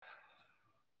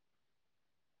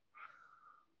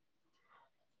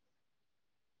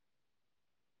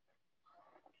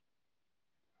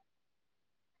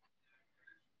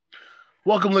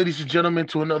Welcome, ladies and gentlemen,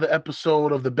 to another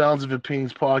episode of the Bounds of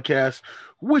Opinions podcast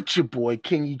with your boy,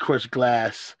 King E. Crush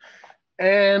Glass,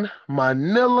 and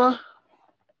Manila,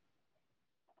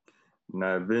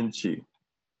 Na Vinci.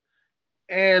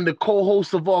 and the co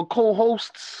host of all co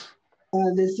hosts.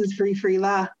 This is Free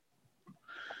La.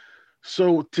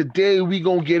 So, today we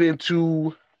going to get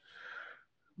into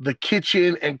the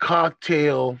kitchen and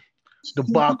cocktail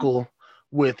debacle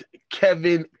with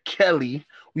Kevin Kelly.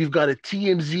 We've got a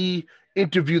TMZ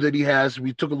interview that he has.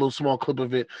 We took a little small clip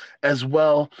of it, as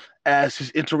well as his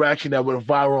interaction that went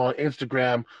viral on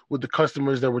Instagram with the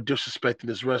customers that were disrespecting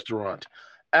this restaurant.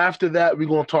 After that, we're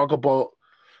going to talk about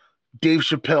Dave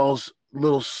Chappelle's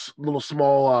little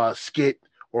small skit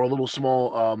or a little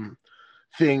small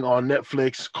thing on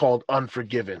Netflix called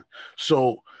Unforgiven.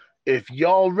 So if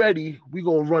y'all ready, we're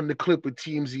going to run the clip with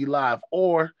TMZ Live,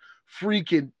 or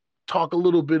freaking talk a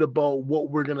little bit about what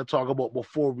we're going to talk about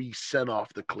before we set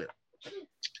off the clip.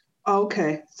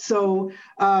 Okay, so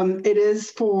it is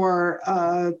for,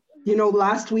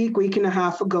 last week and a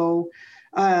half ago,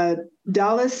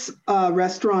 Dallas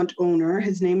restaurant owner,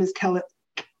 his name is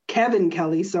Kevin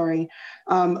Kelly,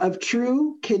 of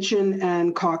True Kitchen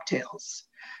and Cocktails.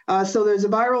 So there's a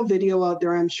viral video out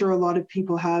there. I'm sure a lot of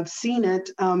people have seen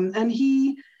it. And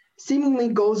he seemingly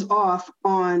goes off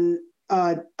on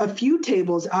a few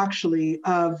tables, actually,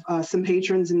 of some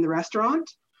patrons in the restaurant.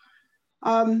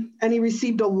 And he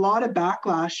received a lot of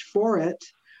backlash for it.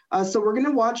 So we're going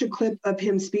to watch a clip of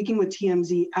him speaking with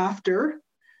TMZ after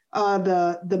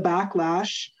the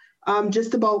backlash,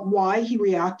 just about why he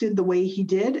reacted the way he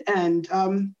did, and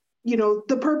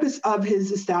the purpose of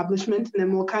his establishment. And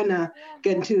then we'll kind of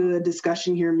get into a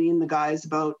discussion here, me and the guys,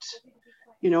 about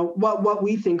what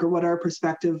we think or what our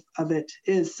perspective of it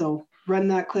is. So run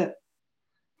that clip.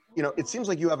 It seems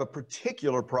like you have a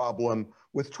particular problem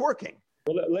with twerking.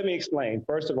 Well, let me explain.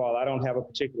 First of all, I don't have a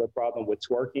particular problem with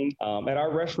twerking. At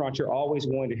our restaurant, you're always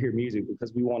going to hear music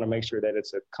because we want to make sure that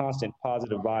it's a constant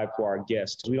positive vibe for our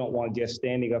guests. We don't want guests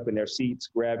standing up in their seats,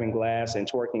 grabbing glass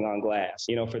and twerking on glass.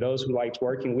 For those who like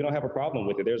twerking, we don't have a problem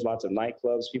with it. There's lots of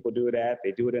nightclubs people do it at.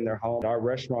 They do it in their home. Our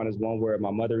restaurant is one where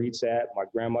my mother eats at, my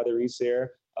grandmother eats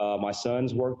there. My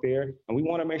sons work there, and we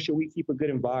want to make sure we keep a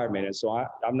good environment. And so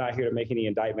I'm not here to make any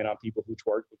indictment on people who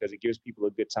twerk, because it gives people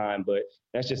a good time, but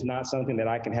that's just not something that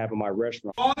I can have in my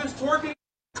restaurant. All this twerking,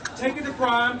 take it to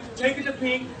Prime, take it to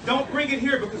Pink, don't bring it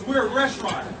here because we're a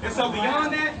restaurant. And so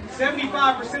beyond that,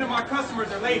 75% of my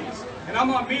customers are ladies. And I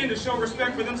want men to show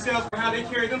respect for themselves, for how they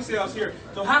carry themselves here.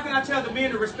 So how can I tell the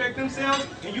men to respect themselves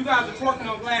and you guys are twerking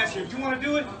on glass here? If you want to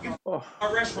do it, get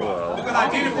our restaurant. Because I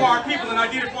did it for our people and I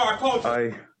did it for our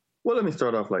culture. Well, let me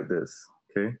start off like this,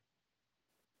 okay?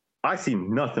 I see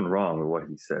nothing wrong with what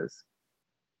he says,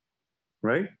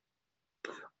 right?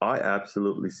 I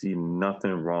absolutely see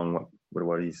nothing wrong with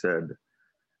what he said.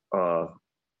 The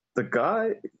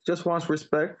guy just wants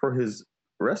respect for his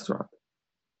restaurant,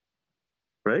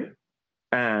 right?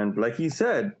 And like he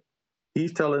said,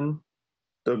 he's telling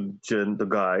the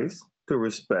guys to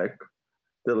respect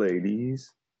the ladies,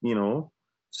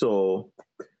 so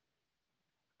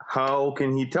how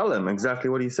can he tell them exactly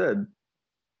what he said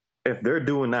if they're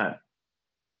doing that?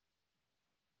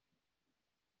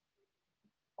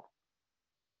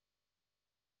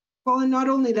 Well, and not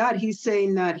only that, he's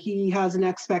saying that he has an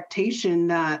expectation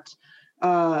that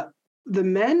the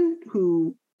men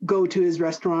who go to his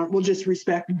restaurant will just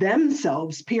respect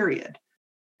themselves, period.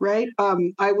 Right?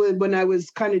 When I was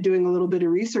kind of doing a little bit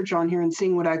of research on here and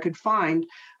seeing what I could find,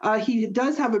 he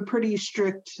does have a pretty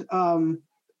strict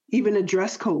even a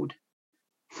dress code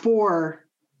for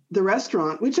the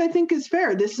restaurant, which I think is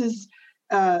fair. This is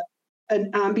an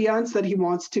ambiance that he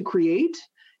wants to create.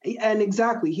 And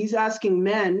exactly, he's asking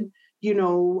men,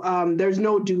 there's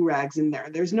no do-rags in there.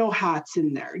 There's no hats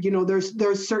in there.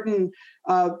 There's certain,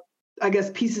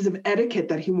 pieces of etiquette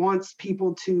that he wants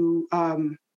people to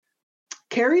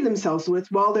carry themselves with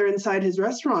while they're inside his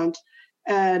restaurant.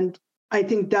 And I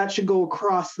think that should go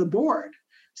across the board.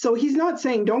 So he's not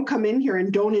saying don't come in here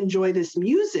and don't enjoy this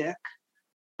music,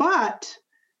 but,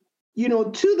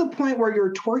 to the point where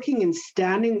you're twerking and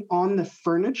standing on the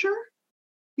furniture,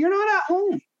 you're not at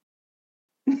home.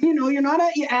 You're not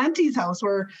at your auntie's house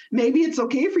where maybe it's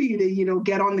okay for you to,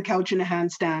 get on the couch in a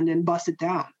handstand and bust it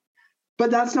down. But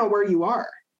that's not where you are,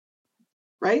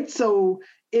 right? So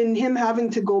in him having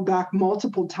to go back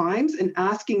multiple times and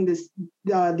asking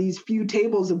these few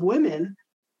tables of women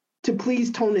to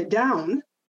please tone it down,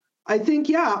 I think,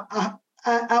 at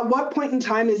what point in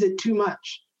time is it too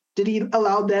much? Did he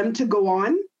allow them to go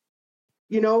on,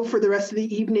 for the rest of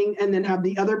the evening and then have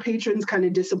the other patrons kind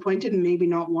of disappointed and maybe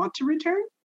not want to return?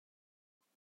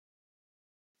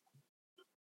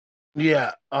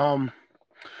 Yeah.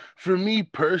 For me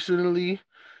personally,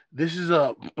 this is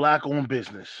a black-owned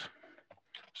business.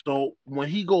 So when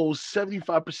he goes,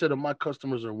 75% of my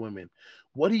customers are women.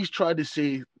 What he's trying to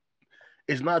say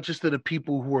is not just to the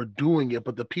people who are doing it,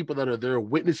 but the people that are there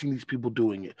witnessing these people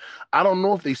doing it. I don't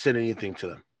know if they said anything to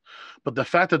them, but the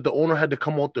fact that the owner had to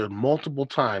come out there multiple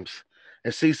times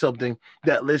and say something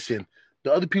that, listen,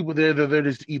 the other people there, they're there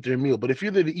to eat their meal. But if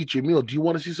you're there to eat your meal, do you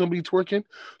want to see somebody twerking?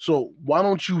 So why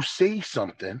don't you say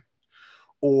something,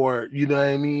 or you know what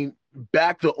I mean,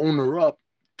 back the owner up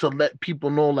to let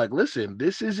people know, like, listen,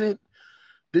 this isn't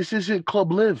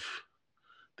Club Live.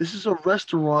 This is a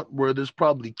restaurant where there's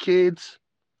probably kids,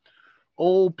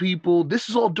 old people. This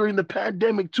is all during the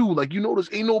pandemic too. Like, you notice,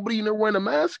 ain't nobody in there wearing a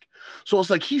mask. So it's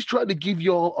like he's trying to give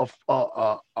y'all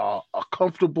a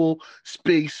comfortable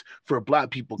space for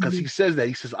black people, because he says that,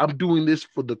 he says, I'm doing this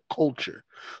for the culture.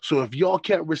 So if y'all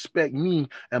can't respect me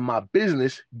and my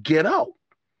business, get out.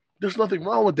 There's nothing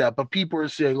wrong with that. But people are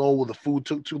saying, oh, well, the food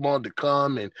took too long to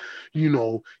come, and he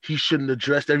shouldn't have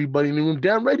addressed everybody in the room.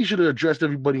 Damn right, he should have addressed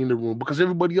everybody in the room, because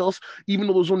everybody else, even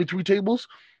though there's only 3 tables,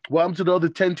 what happened to the other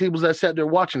 10 tables that sat there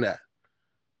watching that?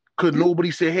 Could nobody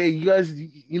say, hey, you guys,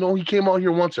 he came out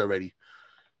here once already?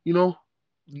 You know,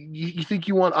 you think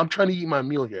you want? I'm trying to eat my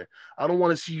meal here. I don't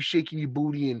want to see you shaking your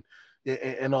booty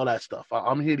and all that stuff.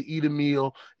 I'm here to eat a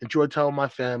meal, enjoy time with my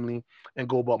family, and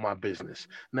go about my business.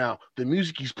 Now, the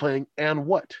music he's playing, and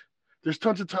what? There's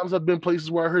tons of times I've been places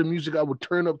where I heard music I would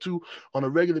turn up to on a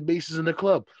regular basis in the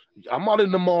club. I'm out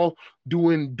in the mall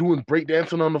doing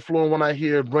breakdancing on the floor when I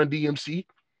hear Run DMC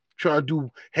trying to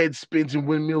do head spins and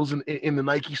windmills in the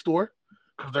Nike store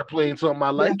because they're playing something I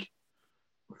Yeah. like.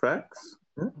 Facts.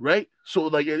 Yeah. Right? So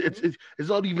like it's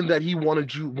not even that he wanted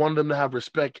them to have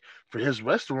respect for his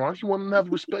restaurant. He wanted them to have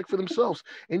respect for themselves.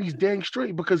 And he's dang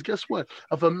straight, because guess what?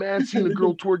 If a man seen a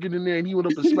girl twerking in there and he went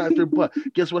up and smacked her butt,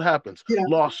 guess what happens? Yeah.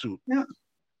 Lawsuit. Yeah.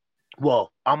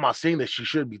 Well, I'm not saying that she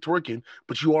should be twerking,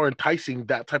 but you are enticing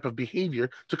that type of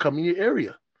behavior to come in your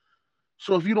area.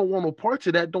 So if you don't want no parts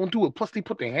of that, don't do it. Plus, they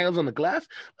put their hands on the glass.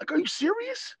 Like, are you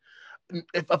serious?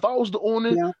 If I was the owner,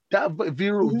 Yeah. that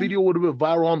video would have been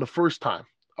viral on the first time.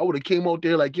 I would have came out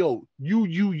there like, yo, you,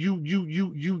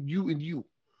 and you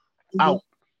out.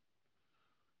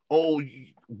 Oh,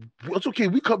 it's okay.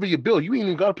 We cover your bill. You ain't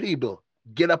even got to pay your bill.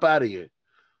 Get up out of here.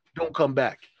 Don't come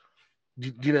back.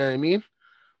 Do you know what I mean?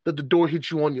 Let the door hit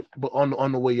you on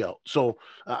the way out. So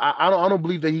I don't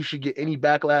believe that he should get any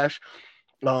backlash.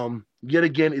 Yet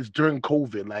again, it's during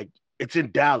COVID. Like, it's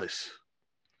in Dallas.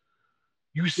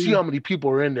 You see how many people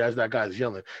are in there as that guy's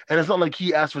yelling. And it's not like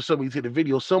he asked for somebody to take the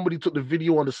video. Somebody took the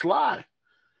video on the slide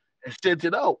and sent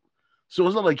it out. So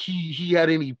it's not like he had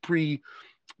any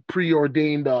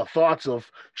preordained thoughts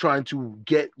of trying to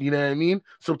get, you know what I mean,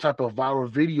 some type of viral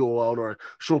video out or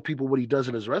show people what he does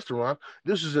in his restaurant.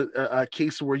 This is a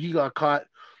case where he got caught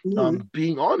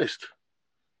being honest.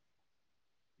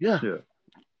 Yeah.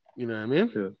 You know what I mean?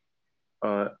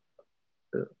 Yeah.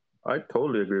 I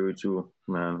totally agree with you,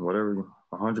 man. Whatever,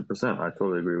 100%. I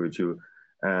totally agree with you.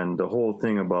 And the whole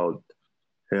thing about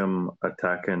him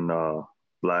attacking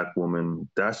black women,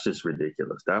 that's just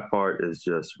ridiculous. That part is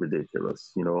just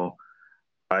ridiculous.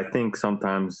 I think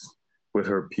sometimes with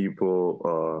her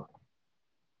people,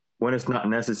 when it's not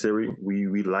necessary,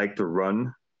 we like to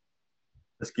run.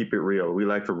 Let's keep it real. We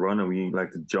like to run and we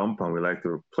like to jump and we like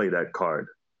to play that card.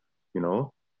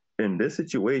 In this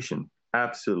situation,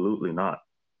 absolutely not.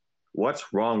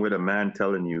 What's wrong with a man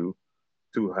telling you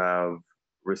to have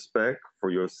respect for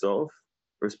yourself,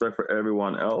 respect for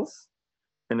everyone else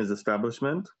in his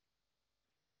establishment?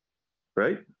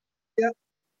 Right? Yeah.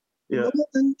 Yeah.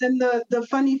 And the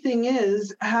funny thing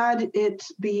is, had it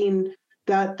been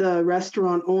that the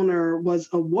restaurant owner was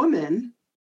a woman,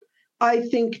 I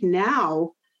think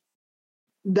now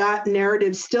that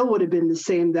narrative still would have been the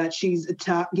same, that she's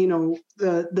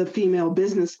the female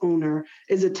business owner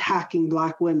is attacking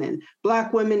black women.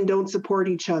 Black women don't support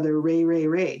each other,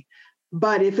 ray.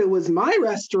 But if it was my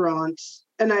restaurant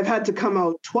and I've had to come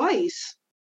out twice,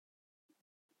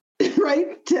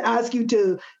 right, to ask you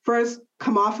to first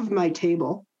come off of my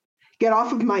table, get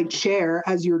off of my chair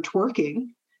as you're twerking,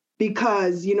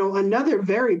 because, another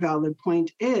very valid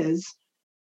point is,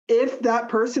 if that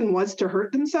person was to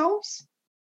hurt themselves,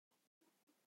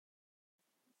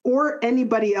 or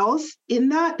anybody else in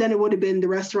that, then it would have been the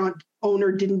restaurant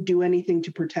owner didn't do anything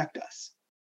to protect us.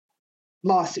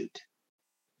 Lawsuit.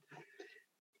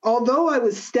 Although I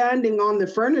was standing on the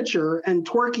furniture and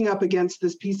twerking up against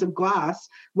this piece of glass,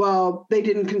 well, they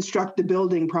didn't construct the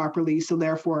building properly, so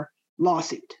therefore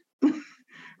lawsuit.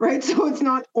 Right? So it's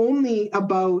not only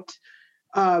about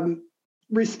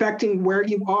respecting where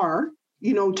you are,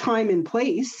 you know, time and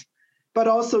place, but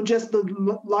also just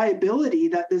the liability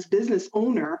that this business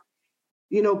owner,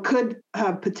 you know, could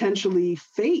have potentially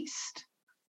faced,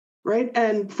 right?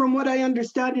 And from what I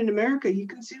understand in America, you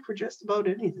can sue for just about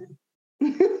anything.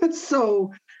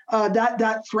 So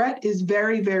that threat is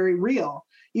very, very real.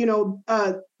 You know,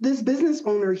 this business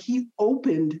owner, he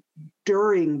opened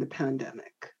during the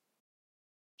pandemic.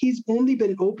 He's only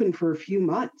been open for a few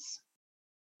months,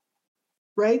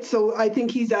 right? So I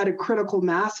think he's at a critical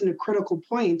mass and a critical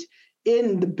point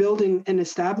in the building and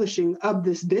establishing of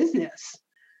this business.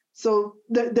 So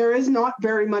there is not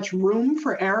very much room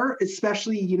for error,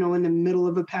 especially, you know, in the middle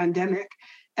of a pandemic.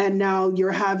 And now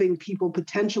you're having people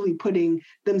potentially putting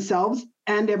themselves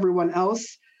and everyone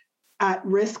else at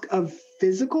risk of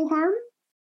physical harm.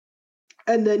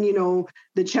 And then, you know,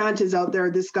 the chant is out there,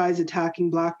 this guy's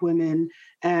attacking Black women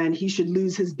and he should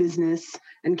lose his business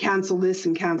and cancel this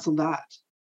and cancel that.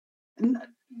 And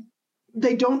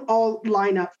they don't all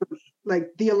line up for me. Like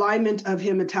the alignment of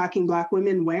him attacking Black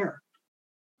women, where?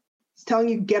 It's telling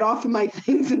you, get off of my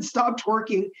things and stop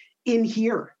twerking in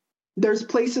here. There's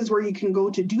places where you can go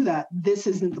to do that. This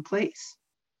isn't the place.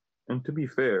 And to be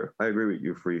fair, I agree with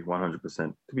you, Free, 100%.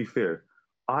 To be fair,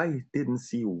 I didn't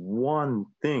see one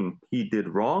thing he did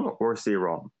wrong or say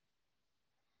wrong.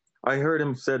 I heard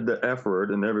him said the F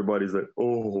word and everybody's like,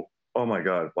 oh my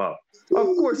God, wow. Of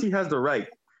course he has the right.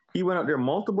 He went out there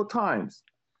multiple times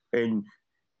and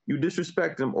you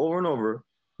disrespect him over and over.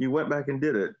 He went back and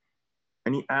did it.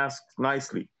 And he asked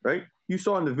nicely, right? You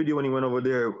saw in the video when he went over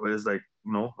there, it was like,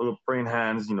 you know, little praying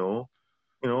hands, you know,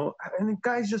 and the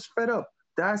guy's just fed up.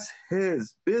 That's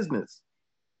his business.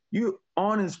 You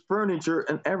on his furniture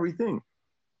and everything.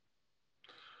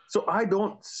 So I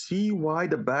don't see why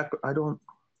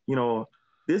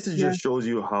this is just shows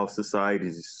you how society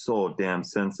is so damn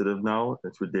sensitive now.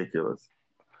 It's ridiculous.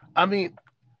 I mean,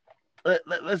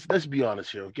 let's be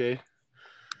honest here, okay?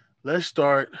 Let's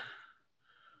start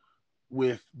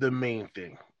with the main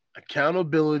thing: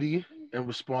 accountability and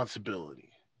responsibility.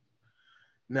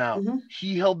 Now,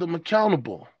 he held them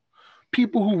accountable.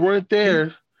 People who weren't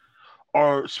there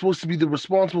are supposed to be the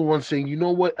responsible ones saying, you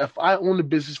know what, if I own a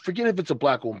business, forget if it's a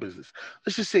Black-owned business.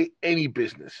 Let's just say any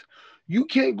business. You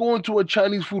can't go into a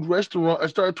Chinese food restaurant and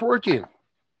start twerking.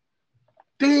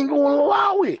 They ain't going to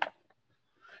allow it.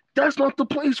 That's not the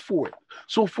place for it.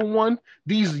 So for one,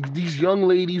 these young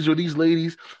ladies or these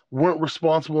ladies weren't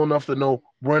responsible enough to know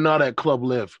we're not at Club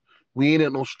Live. We ain't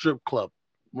at no strip club.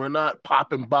 We're not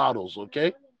popping bottles,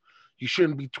 okay? You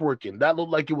shouldn't be twerking. That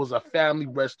looked like it was a family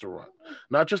restaurant,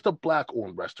 not just a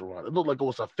Black-owned restaurant. It looked like it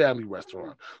was a family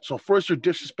restaurant. So first, you're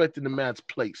disrespecting the man's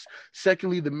place.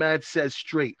 Secondly, the man says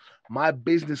straight, my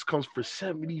business comes for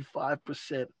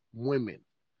 75% women.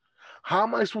 How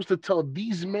am I supposed to tell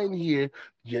these men here,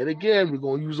 yet again, we're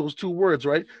going to use those two words,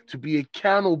 right, to be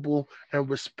accountable and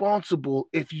responsible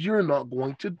if you're not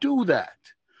going to do that?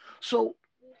 So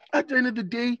at the end of the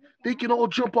day, they can all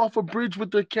jump off a bridge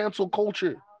with their cancel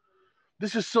culture.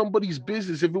 This is somebody's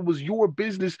business. If it was your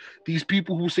business, these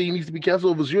people who say you need to be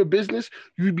canceled, if it was your business,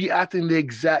 you'd be acting the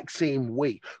exact same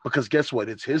way. Because guess what?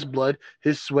 It's his blood,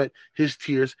 his sweat, his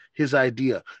tears, his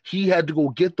idea. He had to go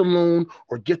get the loan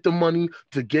or get the money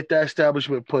to get that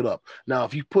establishment put up. Now,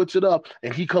 if he puts it up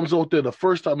and he comes out there the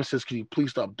first time and says, can you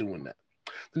please stop doing that?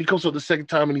 Then he comes out the second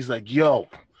time and he's like, yo,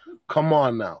 come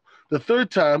on now. The third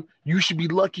time, you should be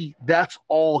lucky that's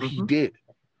all he did.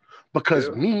 Because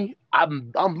me,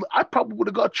 I probably would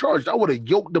have got charged. I would have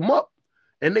yoked them up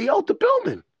and they out the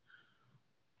building.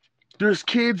 There's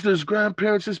kids, there's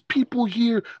grandparents, there's people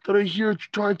here that are here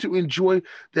trying to enjoy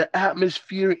the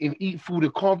atmosphere and eat food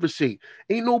and conversate.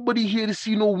 Ain't nobody here to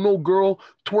see no girl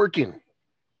twerking.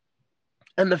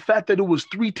 And the fact that it was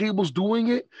 3 tables doing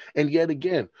it, and yet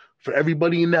again, for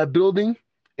everybody in that building,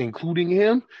 including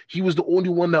him, he was the only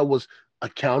one that was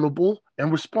accountable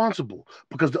and responsible,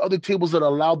 because the other tables that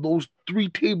allowed those 3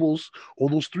 tables or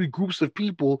those 3 groups of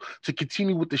people to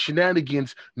continue with the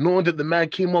shenanigans, knowing that the man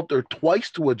came up there twice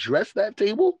to address that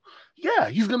table, yeah,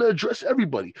 he's going to address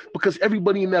everybody, because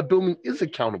everybody in that building is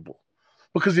accountable.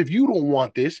 Because if you don't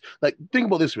want this, like, think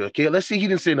about this way, okay? Let's say he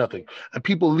didn't say nothing, and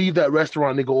people leave that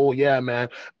restaurant and they go, oh yeah, man,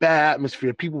 bad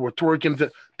atmosphere, people were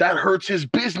twerking. That hurts his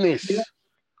business. Yeah.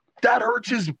 That hurts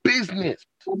his business.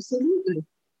 Absolutely.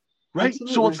 Right?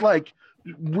 Absolutely. So it's like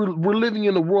we're living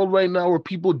in a world right now where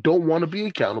people don't want to be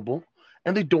accountable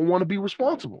and they don't want to be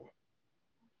responsible.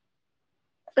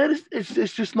 And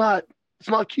it's just not, it's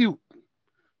not cute.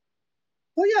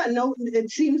 Well, yeah, no, it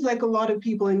seems like a lot of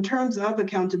people, in terms of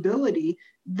accountability,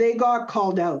 they got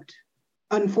called out,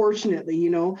 unfortunately, you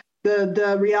know.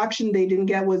 The reaction they didn't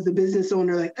get was the business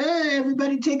owner like, hey,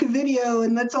 everybody take a video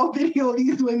and let's all video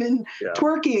these women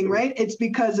twerking, right? It's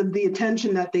because of the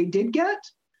attention that they did get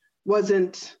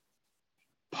wasn't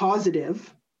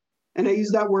positive. And I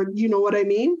use that word, you know what I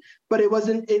mean? But it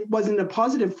wasn't a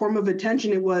positive form of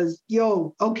attention. It was,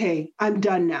 yo, okay, I'm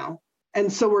done now.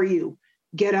 And so are you.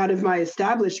 Get out of my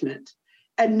establishment.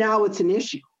 And now it's an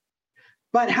issue.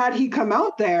 But had he come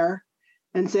out there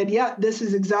and said, yeah, this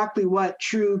is exactly what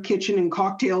True Kitchen and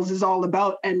Cocktails is all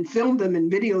about, and filmed them and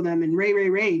video them and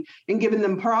ray, and given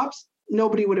them props,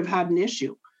 nobody would have had an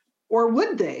issue. Or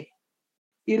would they?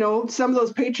 You know, some of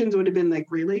those patrons would have been like,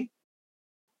 really?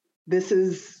 This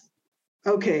is,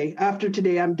 okay, after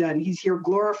today, I'm done. He's here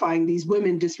glorifying these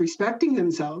women disrespecting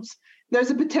themselves.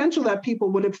 There's a potential that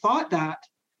people would have thought that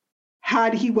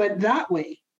had he went that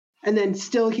way. And then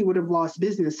still he would have lost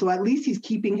business. So at least he's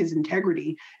keeping his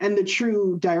integrity and the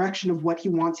true direction of what he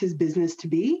wants his business to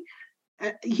be.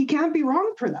 He can't be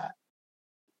wrong for that.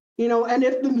 You know, and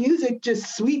if the music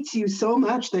just sweets you so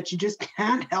much that you just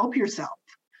can't help yourself,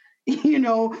 you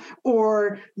know,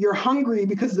 or you're hungry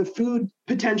because the food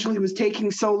potentially was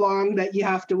taking so long that you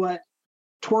have to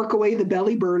twerk away the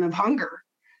belly burn of hunger.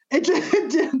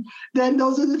 Then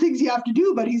those are the things you have to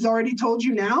do. But he's already told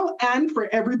you now, and for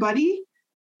everybody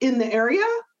in the area,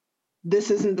 this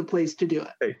isn't the place to do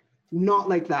it. Hey, not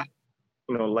like that.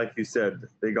 You know, like you said,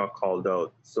 they got called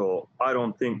out. So I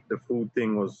don't think the food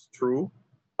thing was true.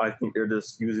 I think they're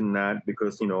just using that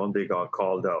because, you know, they got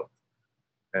called out.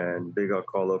 And they got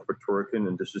called out for twerking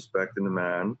and disrespecting the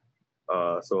man.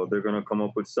 So they're going to come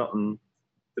up with something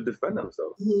to defend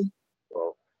themselves. Mm-hmm.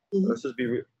 Well, let's just be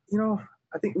real. You know,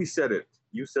 I think we said it.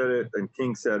 You said it and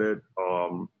King said it.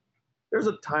 There's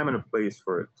a time and a place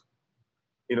for it.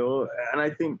 You know, and I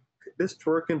think this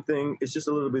twerking thing is just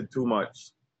a little bit too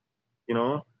much, you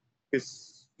know,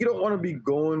 because you don't want to be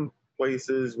going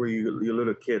places where you're a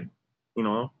little kid, you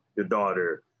know, your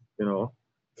daughter, you know,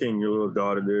 King, your little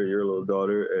daughter there, your little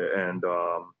daughter, and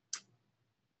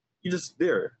you're just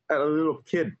there at a little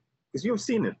kid, because you've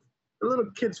seen it, a little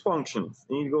kids' functions,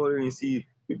 and you go there and you see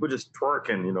people just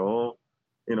twerking, you know,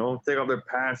 take off their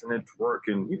pants and then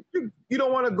twerking. You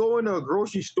don't want to go into a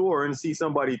grocery store and see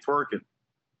somebody twerking.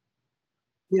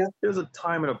 Yeah, there's a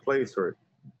time and a place for it.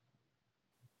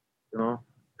 You know,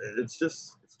 it's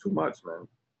too much, man.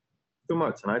 Too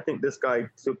much. And I think this guy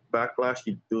took backlash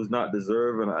he does not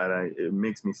deserve, and it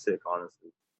makes me sick,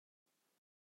 honestly.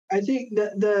 I think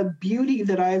that the beauty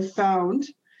that I've found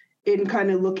in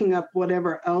kind of looking up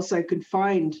whatever else I could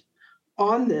find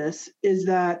on this is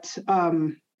that,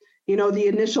 you know, the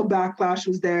initial backlash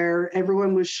was there.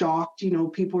 Everyone was shocked. You know,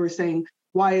 people were saying,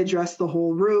 why address the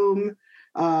whole room?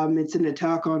 It's an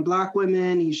attack on Black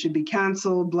women. He should be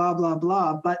canceled, blah, blah,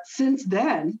 blah. But since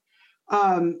then,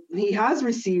 he has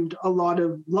received a lot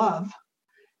of love.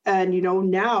 And, you know,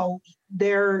 now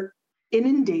they're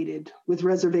inundated with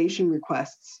reservation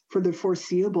requests for the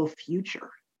foreseeable future.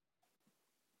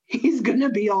 He's going to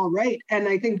be all right. And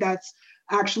I think that's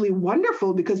actually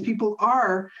wonderful because people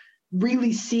are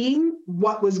really seeing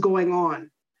what was going on,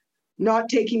 not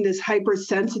taking this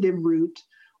hypersensitive route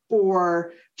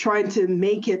or trying to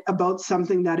make it about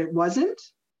something that it wasn't.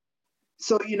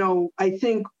 So, you know, I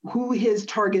think who his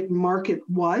target market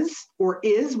was or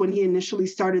is when he initially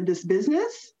started this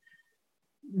business,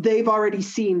 they've already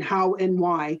seen how and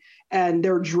why, and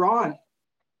they're drawn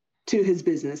to his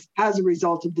business as a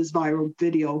result of this viral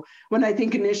video. When I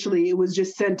think initially it was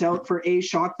just sent out for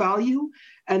shock value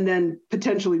and then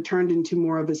potentially turned into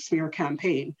more of a smear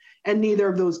campaign. And neither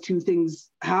of those two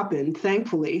things happened,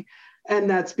 thankfully. And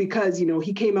that's because, you know,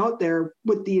 he came out there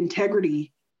with the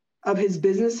integrity of his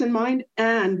business in mind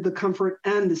and the comfort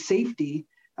and the safety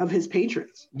of his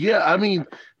patrons. Yeah, I mean,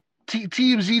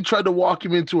 TMZ tried to walk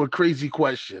him into a crazy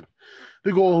question.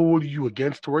 They go, oh, what are you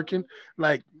against twerking?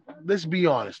 Like, let's be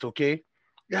honest, okay?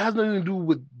 It has nothing to do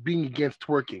with being against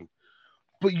twerking.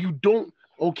 But you don't,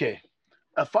 okay,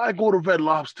 if I go to Red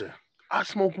Lobster, I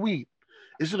smoke weed.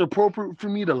 Is it appropriate for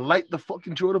me to light the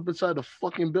fucking joint up inside the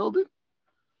fucking building?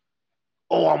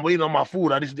 Oh, I'm waiting on my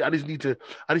food. I just need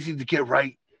to get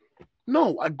right.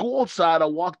 No, I go outside, I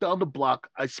walk down the block,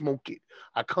 I smoke it.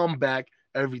 I come back,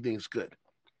 everything's good.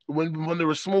 When there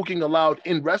was smoking allowed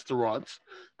in restaurants,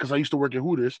 because I used to work at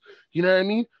Hooters, you know what I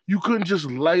mean? You couldn't just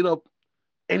light up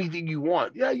anything you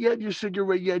want. Yeah, you had your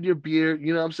cigarette, you had your beer,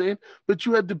 you know what I'm saying? But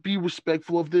you had to be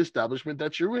respectful of the establishment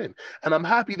that you're in. And I'm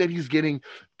happy that he's getting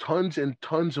tons and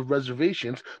tons of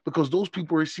reservations because those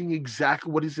people are seeing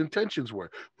exactly what his intentions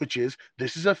were, which is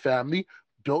this is a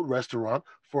family-built restaurant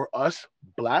for us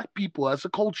Black people as a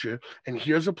culture, and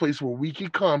here's a place where we can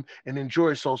come and enjoy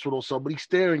ourselves without somebody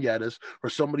staring at us or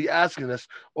somebody asking us,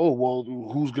 oh, well,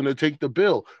 who's going to take the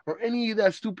bill, or any of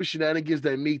that stupid shenanigans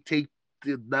that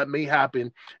may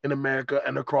happen in America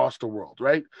and across the world,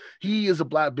 right? He is a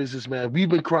Black businessman. We've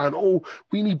been crying, oh,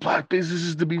 we need Black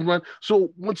businesses to be run.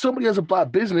 So when somebody has a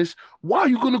Black business, why are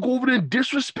you going to go over there and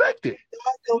disrespect it?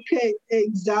 Okay,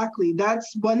 exactly.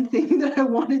 That's one thing that I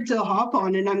wanted to hop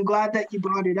on, and I'm glad that you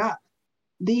brought it up.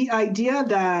 The idea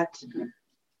that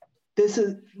this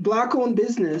is Black-owned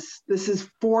business, this is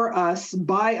for us,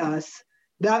 by us,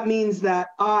 that means that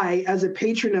I, as a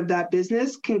patron of that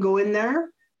business, can go in there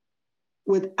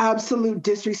with absolute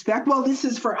disrespect. Well, this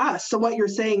is for us. So what you're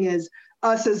saying is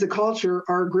us as a culture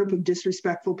are a group of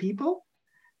disrespectful people.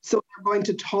 So they're going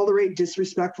to tolerate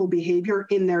disrespectful behavior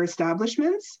in their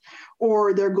establishments,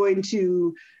 or they're going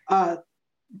to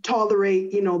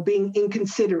tolerate, being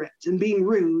inconsiderate and being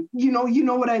rude. You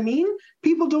know what I mean?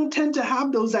 People don't tend to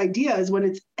have those ideas when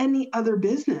it's any other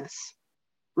business,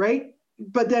 right?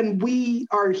 But then we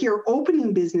are here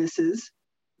opening businesses.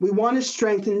 We want to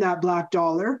strengthen that Black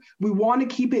dollar. We want to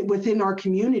keep it within our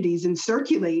communities and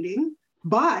circulating.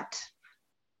 But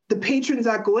the patrons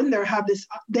that go in there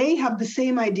they have the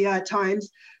same idea at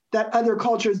times that other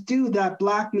cultures do, that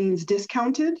Black means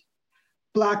discounted,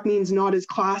 Black means not as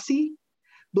classy,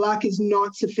 Black is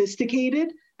not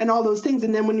sophisticated, and all those things.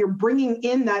 And then when you're bringing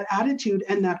in that attitude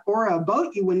and that aura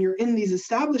about you, when you're in these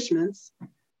establishments,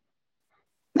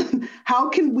 how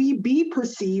can we be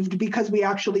perceived, because we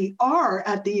actually are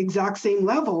at the exact same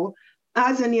level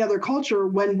as any other culture,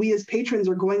 when we as patrons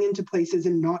are going into places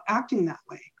and not acting that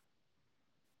way?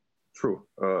 True.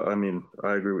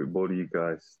 I agree with both of you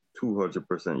guys,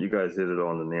 200%. You guys hit it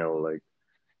on the nail.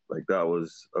 Like that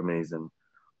was amazing.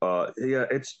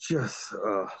 It's just,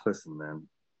 listen, man.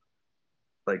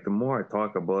 Like the more I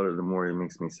talk about it, the more it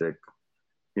makes me sick.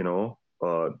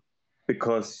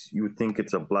 Because you think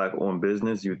it's a Black-owned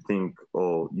business, you think,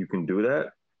 oh, you can do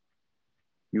that?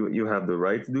 You have the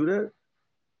right to do that?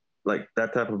 Like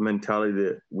that type of mentality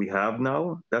that we have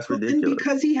now, that's ridiculous. And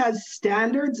because he has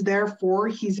standards, therefore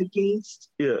he's against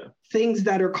things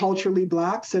that are culturally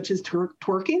Black, such as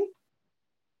twerking?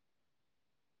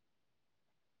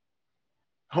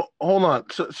 Hold on.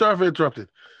 Sorry for interrupting.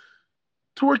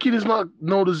 Twerking is not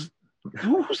known as...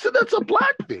 Who said that's a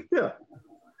Black thing? Yeah.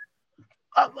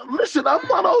 Listen, I'm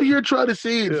not out here trying to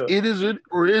say it isn't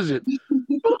or isn't.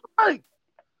 But like,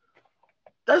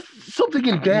 that's something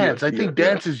in dance. I think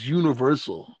dance is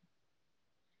universal.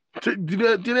 Did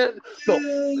it? No,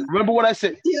 remember what I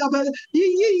said? Yeah, but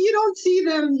you don't see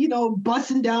them,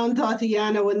 busting down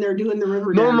Tatiana when they're doing the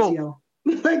river dance. No.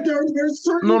 Like there's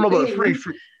certain but things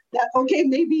free. That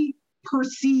maybe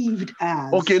perceived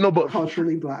as but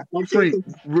culturally Black. Free.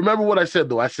 Remember what I said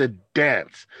though? I said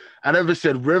dance. I never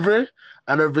said river.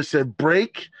 I never said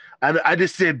break. I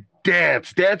just said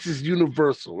dance. Dance is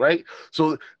universal, right?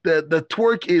 So the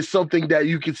twerk is something that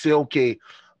you can say, okay,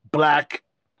 Black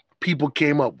people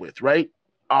came up with, right?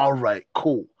 All right,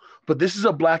 cool. But this is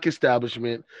a Black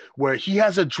establishment where he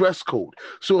has a dress code.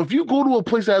 So if you go to a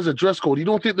place that has a dress code, you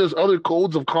don't think there's other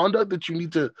codes of conduct that you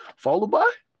need to follow by?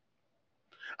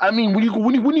 I mean, when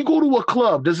you go to a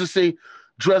club, does it say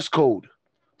dress code?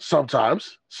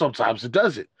 Sometimes it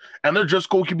doesn't. And their dress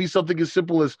code can be something as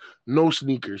simple as no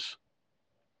sneakers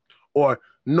or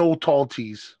no tall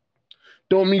tees.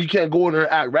 Don't mean you can't go in there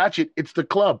and act ratchet. It's the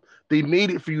club. They made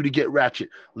it for you to get ratchet.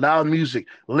 Loud music,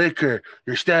 liquor,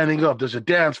 you're standing up, there's a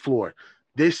dance floor.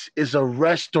 This is a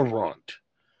restaurant.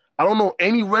 I don't know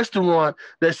any restaurant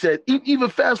that said, even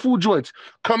fast food joints,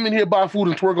 come in here, buy food,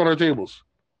 and twerk on our tables.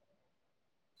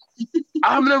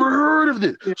 I've never heard of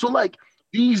this. So like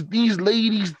these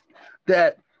ladies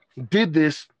that did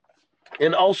this,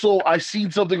 and also I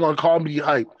seen something on Comedy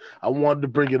Hype. I wanted to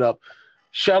bring it up.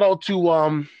 Shout out to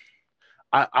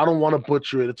I don't want to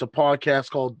butcher it. It's a podcast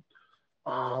called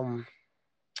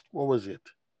what was it?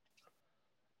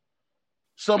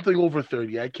 Something over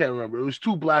 30. I can't remember. It was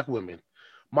two Black women.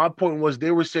 My point was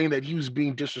they were saying that he was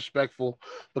being disrespectful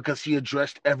because he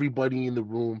addressed everybody in the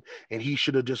room, and he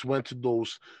should have just went to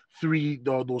those three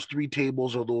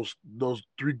tables or those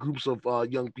three groups of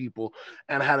young people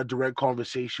and had a direct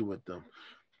conversation with them.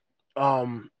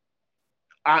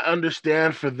 I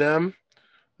understand for them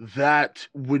that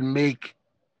would make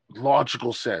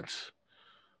logical sense,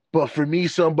 but for me,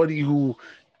 somebody who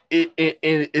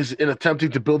is in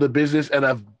attempting to build a business, and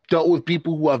I've dealt with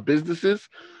people who have businesses.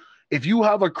 If you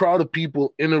have a crowd of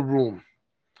people in a room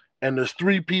and there's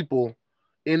three people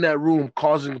in that room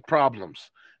causing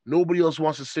problems, nobody else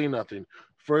wants to say nothing.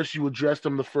 First, you address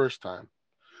them the first time.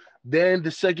 Then the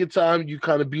second time, you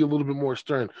kind of be a little bit more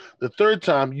stern. The third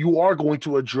time, you are going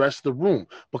to address the room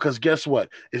because guess what?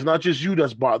 It's not just you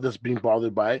that's being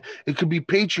bothered by it. It could be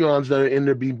Patreons that are in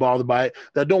there being bothered by it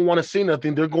that don't want to say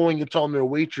nothing. They're going and telling their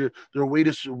waiter.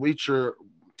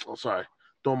 Oh, sorry.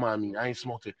 Don't mind me. I ain't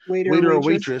smoked it. Waiter or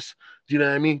waitress. Do you know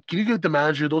what I mean? Can you get the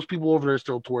manager? Those people over there are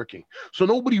still twerking. So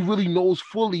nobody really knows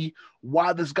fully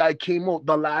why this guy came out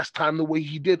the last time the way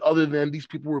he did, other than these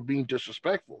people were being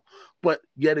disrespectful. But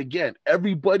yet again,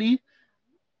 everybody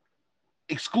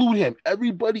exclude him.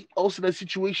 Everybody else in that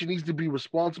situation needs to be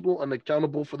responsible and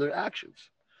accountable for their actions.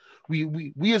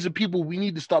 We as a people, we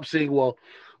need to stop saying, well,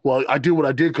 I did what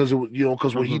I did because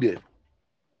what he did.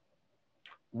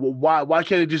 Well, why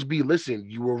can't it just be, listen,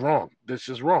 you were wrong. This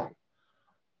is wrong.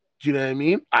 Do you know what I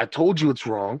mean? I told you it's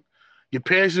wrong. Your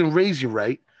parents didn't raise you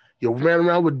right. You ran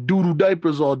around with doodle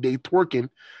diapers all day twerking,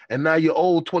 and now you're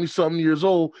old, 20-something years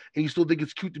old, and you still think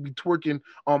it's cute to be twerking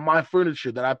on my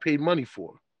furniture that I paid money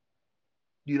for.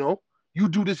 You know? You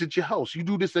do this at your house. You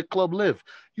do this at Club Live.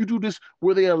 You do this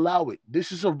where they allow it.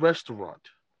 This is a restaurant.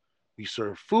 We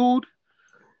serve food.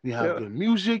 We have good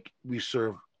music. We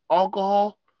serve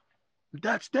alcohol.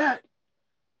 That's that.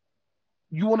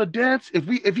 You want to dance? If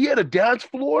he had a dance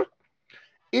floor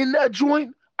in that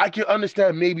joint, I can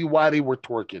understand maybe why they were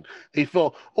twerking. They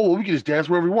felt, we can just dance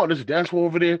wherever we want. There's a dance floor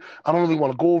over there. I don't really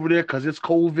want to go over there because it's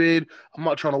COVID. I'm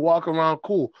not trying to walk around.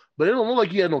 Cool. But it don't look like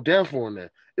he had no dance floor in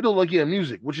there. It don't look like he had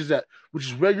music, which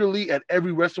is regularly at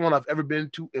every restaurant I've ever been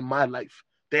to in my life.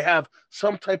 They have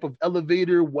some type of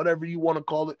elevator, whatever you want to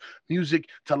call it, music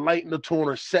to lighten the tone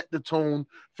or set the tone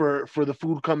for the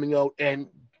food coming out and,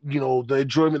 the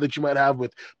enjoyment that you might have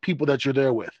with people that you're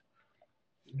there with.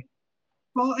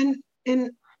 Well, and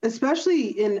especially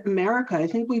in America, I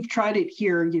think we've tried it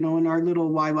here, in our little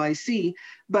YYC,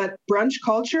 but brunch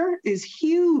culture is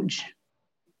huge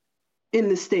in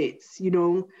the States.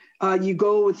 You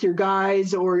go with your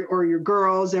guys or your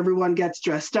girls, everyone gets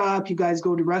dressed up, you guys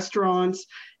go to restaurants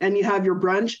and you have your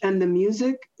brunch and the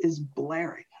music is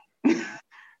blaring,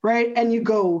 right? And you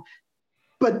go,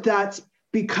 but that's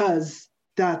because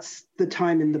that's the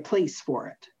time and the place for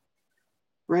it,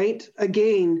 right?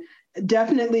 Again,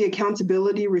 definitely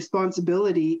accountability,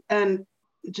 responsibility, and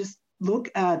just look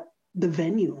at the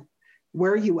venue.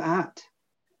 Where are you at?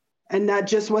 And that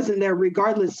just wasn't there,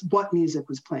 regardless what music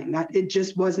was playing. That it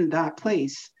just wasn't that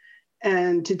place.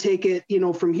 And to take it,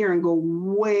 from here and go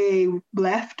way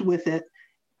left with it,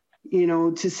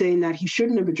 to saying that he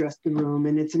shouldn't have addressed the room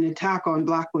and it's an attack on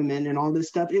Black women and all this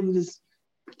stuff, it was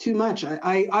too much.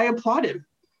 I applaud him.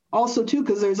 Also, too,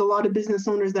 because there's a lot of business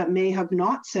owners that may have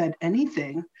not said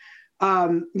anything,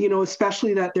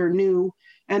 especially that they're new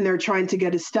and they're trying to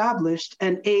get established.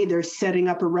 And they're setting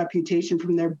up a reputation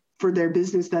for their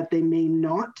business that they may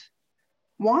not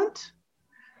want.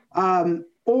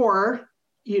 Or,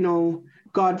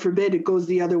 God forbid it goes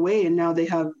the other way and now they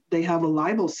have a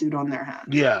libel suit on their hands.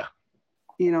 Yeah.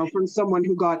 From someone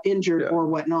who got injured or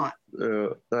whatnot.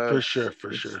 For sure.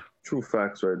 True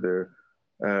facts right there.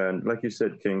 And like you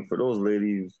said, King, for those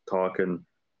ladies talking,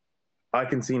 I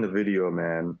can see in the video,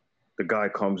 man, the guy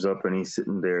comes up and he's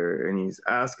sitting there and he's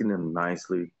asking them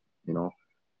nicely,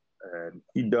 and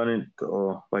he done it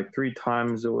like 3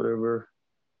 times or whatever,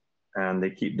 and they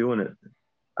keep doing it.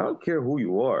 I don't care who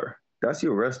you are. That's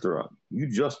your restaurant. You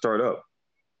just start up.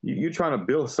 You're trying to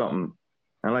build something.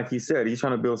 And like he said, he's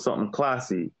trying to build something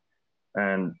classy.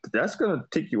 And that's going to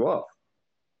tick you off.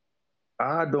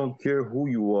 I don't care who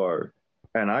you are.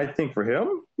 And I think for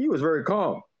him, he was very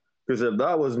calm. Because if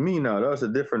that was me now, that's a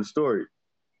different story.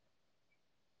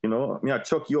 I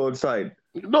chuck you outside.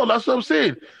 No, that's what I'm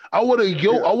saying. I would have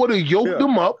yoked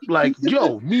them up. Like,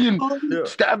 me and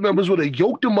staff members would have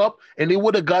yoked them up and they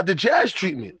would have got the jazz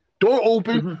treatment. Door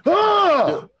open.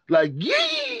 Like,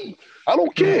 yee! I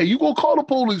don't care. You go call the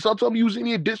police. I'll tell them you was in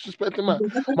here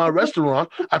disrespecting my restaurant.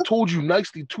 I told you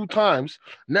nicely 2 times.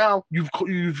 Now you've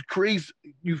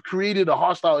created a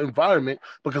hostile environment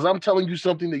because I'm telling you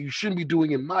something that you shouldn't be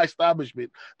doing in my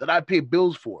establishment that I pay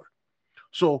bills for.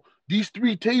 So these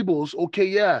 3 tables,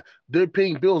 okay, they're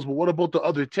paying bills, but what about the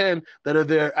other 10 that are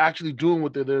there actually doing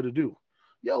what they're there to do?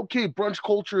 Yeah, okay, brunch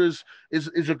culture is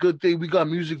a good thing. We got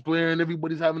music blaring,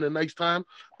 everybody's having a nice time.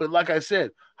 But like I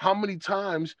said, how many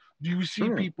times do you see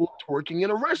people twerking in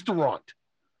a restaurant?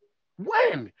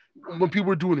 When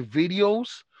people are doing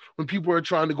videos, when people are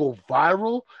trying to go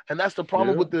viral, and that's the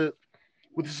problem with the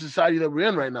society that we're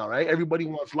in right now, right? Everybody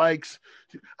wants likes.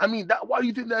 I mean, why do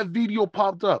you think that video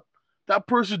popped up? That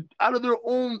person, out of their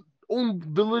own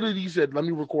validity, said, "Let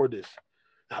me record this.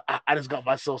 I just got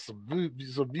myself some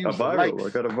views, some likes. I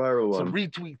got a viral some one.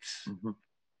 retweets." Mm-hmm.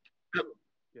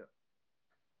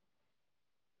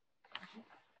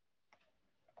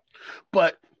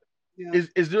 But Yeah.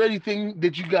 is there anything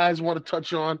that you guys want to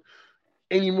touch on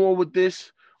anymore with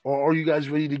this, or are you guys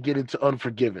ready to get into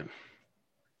Unforgiven?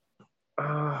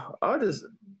 I just,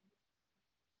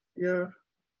 yeah,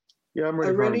 I'm ready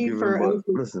I'm for ready Unforgiven. But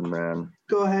for. listen, man,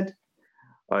 Go ahead.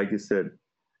 like you said,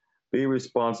 be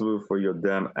responsible for your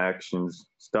damn actions.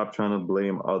 Stop trying to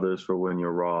blame others for when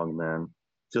you're wrong, man.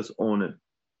 Just own it.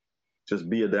 Just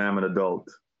be a damn adult.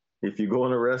 If you go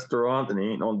in a restaurant and there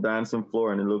ain't no dancing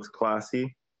floor and it looks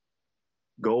classy,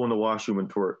 go in the washroom and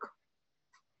twerk.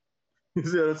 You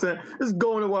see what I'm saying? Just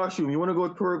go in the washroom. You want to go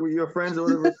twerk with your friends or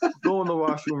whatever? Go in the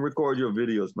washroom, record your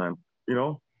videos, man. You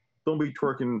know, don't be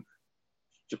twerking.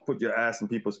 Put your ass in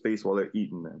people's face while they're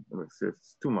eating, man.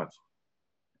 It's too much.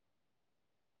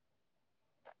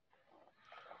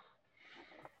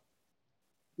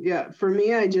 Yeah, for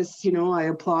me, I just, I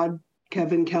applaud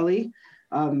Kevin Kelly.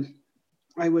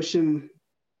 I wish him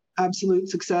absolute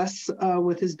success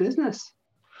with his business.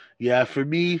 Yeah, for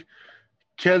me,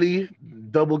 Kelly,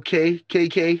 double K,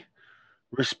 KK,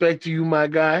 respect to you, my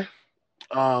guy.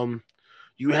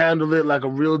 You handle it like a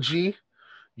real G.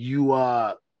 You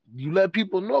let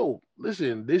people know,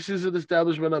 listen, this is an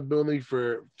establishment I'm building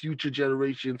for future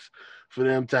generations, for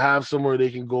them to have somewhere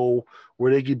they can go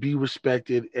where they can be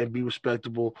respected and be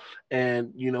respectable.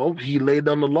 And he laid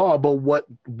down the law about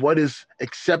what is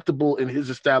acceptable in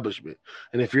his establishment.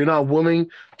 And if you're not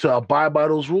willing to abide by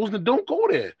those rules, then don't go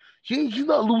there. He's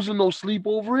not losing no sleep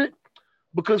over it.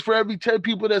 Because for every 10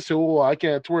 people that say, oh, I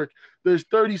can't twerk, there's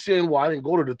 30 saying, well, I didn't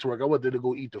go to the twerk. I went there to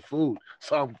go eat the food.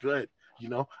 So I'm good.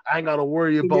 I ain't got to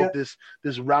worry about this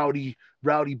rowdy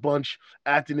bunch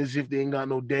acting as if they ain't got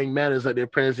no dang manners, like their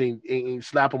parents ain't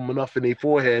slap them enough in their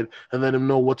forehead and let them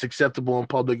know what's acceptable in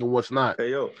public and what's not.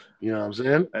 Hey, yo. You know what I'm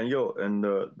saying? And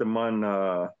the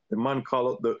man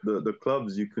call out the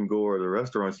clubs you can go or the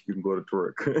restaurants you can go to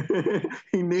twerk.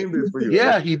 He named it for you.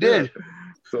 Yeah, he did. Yeah.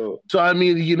 So I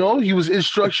mean, he was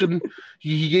instruction.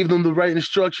 he gave them the right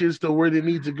instructions to where they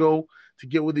need to go to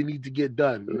get what they need to get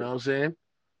done. You know what I'm saying?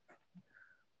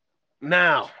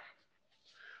 Now,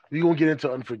 we're going to get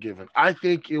into Unforgiven. I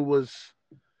think it was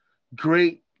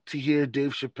great to hear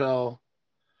Dave Chappelle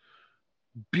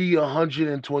be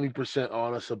 120%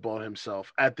 honest about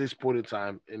himself at this point in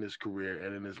time in his career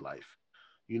and in his life.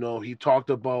 He talked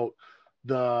about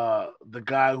the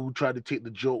guy who tried to take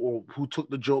the joke, or who took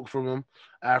the joke from him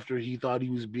after he thought he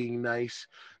was being nice.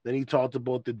 Then he talked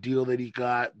about the deal that he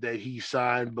got, that he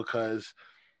signed, because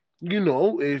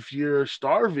if you're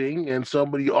starving and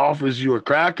somebody offers you a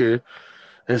cracker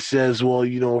and says, well, for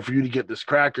you to get this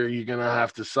cracker, you're going to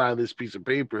have to sign this piece of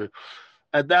paper.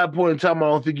 At that point in time, I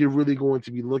don't think you're really going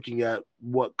to be looking at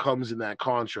what comes in that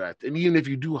contract. And even if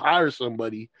you do hire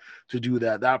somebody to do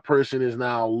that, that person is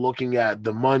now looking at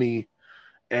the money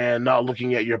and not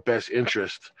looking at your best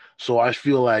interest. So I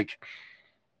feel like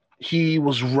he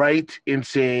was right in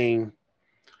saying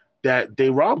that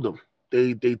they robbed him.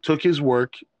 They took his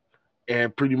work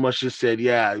and pretty much just said,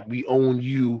 yeah, we own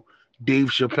you, Dave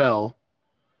Chappelle.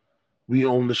 We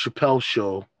own the Chappelle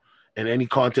Show, and any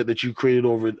content that you created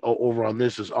over on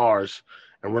this is ours,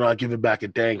 and we're not giving back a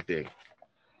dang thing.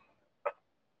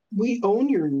 We own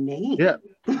your name. Yeah.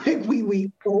 Like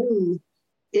we own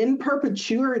in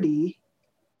perpetuity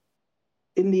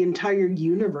in the entire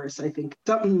universe, I think.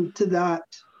 Something to that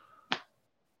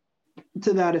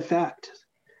effect.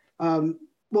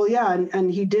 Well, yeah,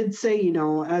 and he did say,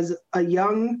 as a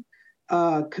young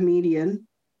comedian,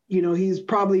 he's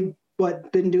probably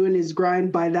been doing his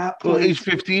grind by that point. Well, age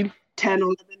 15? 10,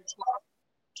 11,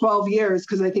 12 years,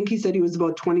 because I think he said he was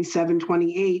about 27,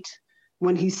 28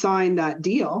 when he signed that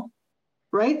deal,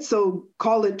 right? So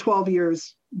call it 12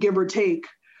 years, give or take.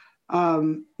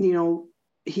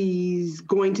 He's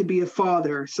going to be a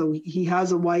father. So he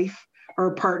has a wife or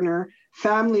a partner,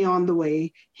 family on the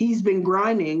way. He's been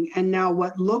grinding, and now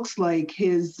what looks like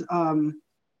his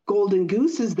golden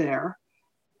goose is there,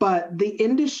 but the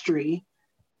industry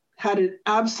had an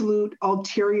absolute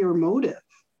ulterior motive,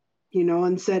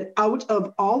 and said, out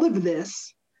of all of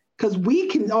this, because we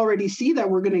can already see that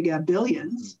we're going to get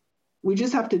billions, we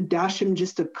just have to dash him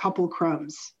just a couple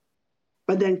crumbs,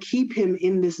 but then keep him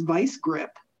in this vice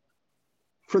grip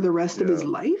for the rest of his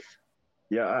life.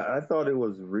 Yeah, I thought it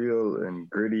was real and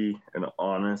gritty and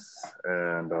honest,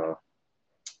 and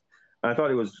I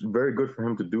thought it was very good for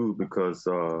him to do, because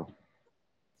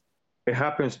it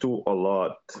happens to a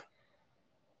lot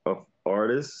of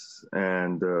artists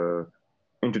and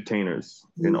entertainers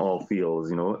in all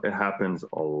fields. It happens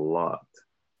a lot,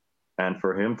 and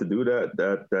for him to do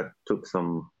that took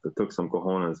some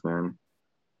cojones, man.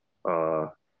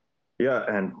 Yeah,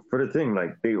 and for the thing,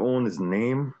 like, they own his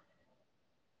name.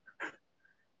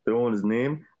 the owner's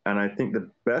name. And I think the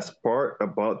best part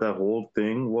about that whole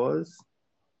thing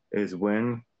is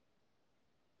when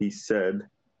he said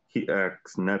he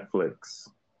asked Netflix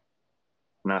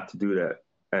not to do that,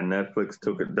 and Netflix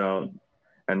took it down,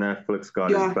 and Netflix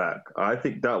got his back. I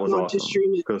think that was awesome,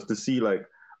 because to see like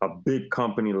a big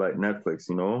company like Netflix,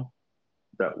 you know,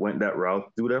 that went that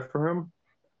route, do that for him,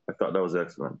 I thought that was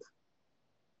excellent.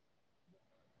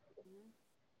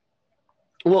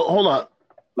 Well, hold on.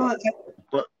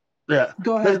 Yeah,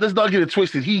 go ahead. Let's not get it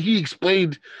twisted. He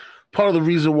explained part of the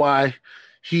reason why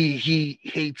he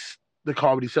hates the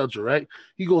Comedy Central, right?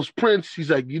 He goes, Prince, he's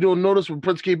like, you don't notice when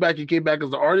Prince came back, he came back as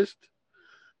an artist?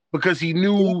 Because he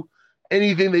knew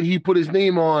anything that he put his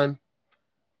name on,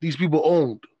 these people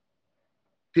owned.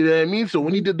 You know what I mean? So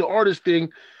when he did the artist thing,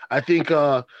 I think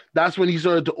that's when he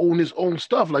started to own his own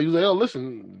stuff. Like, he was like, oh,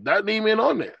 listen, that name ain't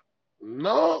on there.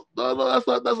 No, that's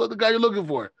not the guy you're looking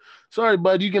for. Sorry,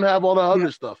 bud, you can have all the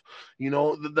other stuff. You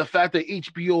know, the fact that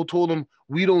HBO told him,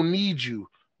 we don't need you.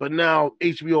 But now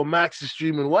HBO Max is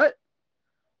streaming what?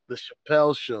 The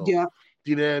Chappelle Show. Yeah.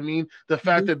 Do you know what I mean? The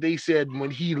fact that they said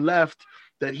when he left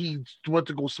that he went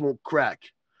to go smoke crack.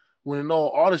 When in all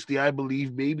honesty, I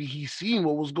believe maybe he's seen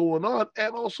what was going on.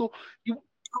 And also,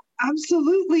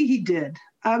 absolutely he did.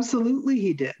 Absolutely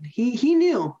he did. He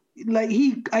knew. Like,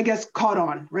 he, I guess, caught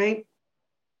on, right?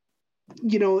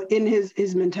 You know, in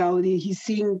his mentality, he's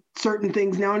seeing certain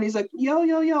things now, and he's like,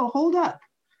 yo, hold up.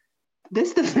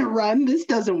 This doesn't run. This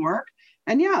doesn't work.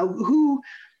 And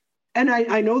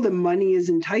I know the money is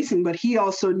enticing, but he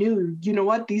also knew, you know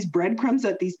what, these breadcrumbs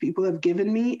that these people have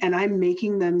given me, and I'm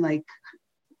making them like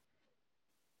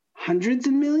hundreds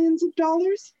of millions of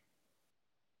dollars,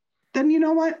 then you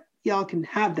know what? Y'all can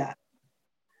have that.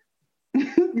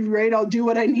 Right? I'll do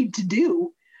what I need to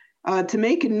do to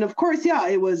make it. And of course,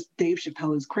 it was Dave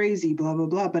Chappelle is crazy, blah, blah,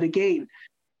 blah. But again,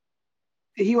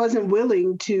 he wasn't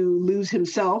willing to lose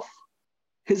himself,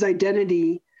 his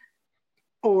identity,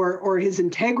 or his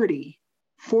integrity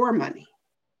for money.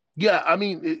 Yeah, I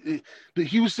mean,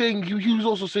 he was saying, he was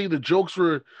also saying the jokes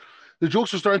were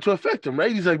starting to affect him,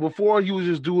 right? He's like, before he was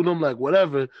just doing them like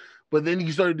whatever, but then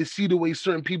he started to see the way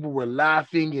certain people were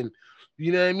laughing, and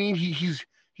you know what I mean? He's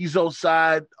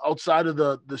outside of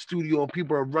the studio, and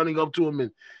people are running up to him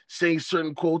and saying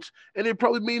certain quotes, and it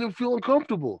probably made him feel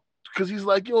uncomfortable, because he's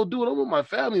like, yo, dude, I'm with my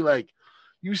family. Like,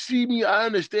 you see me, I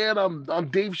understand. I'm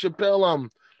Dave Chappelle. I'm,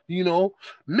 you know,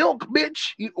 milk,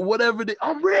 bitch, whatever.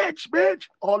 I'm rich, bitch,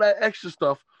 all that extra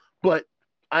stuff. But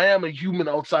I am a human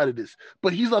outside of this.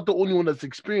 But he's not the only one that's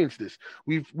experienced this.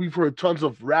 We've heard tons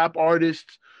of rap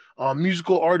artists,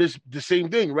 musical artists, the same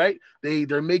thing, right?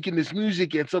 They're making this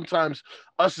music, and sometimes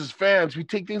us as fans, we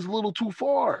take things a little too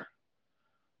far,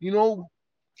 you know?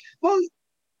 Well,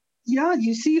 yeah,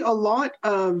 you see a lot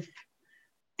of,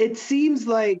 it seems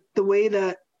like the way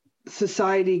that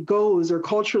society goes, or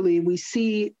culturally, we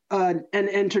see an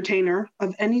entertainer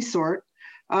of any sort,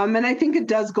 and I think it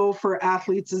does go for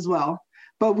athletes as well,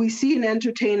 but we see an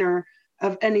entertainer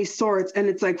of any sorts, and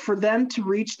it's like, for them to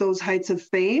reach those heights of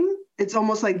fame, it's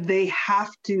almost like they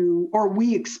have to, or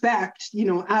we expect, you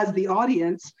know, as the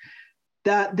audience,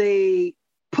 that they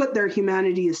put their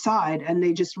humanity aside and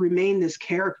they just remain this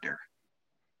character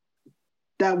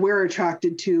that we're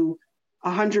attracted to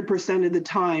 100% of the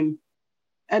time.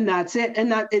 And that's it.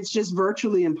 And that it's just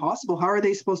virtually impossible. How are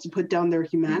they supposed to put down their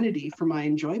humanity for my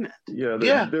enjoyment?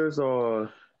 There's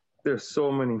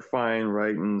so many fine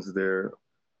writings there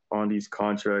on these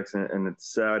contracts, and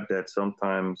it's sad that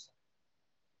sometimes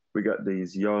we got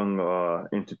these young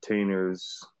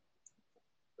entertainers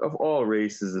of all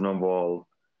races and of all,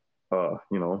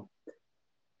 you know,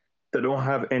 that don't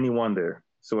have anyone there.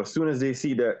 So as soon as they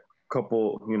see that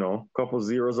couple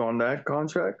zeros on that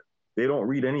contract, they don't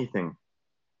read anything.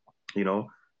 You know,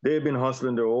 they've been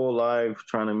hustling their whole life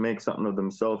trying to make something of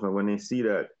themselves. And when they see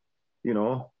that, you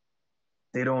know,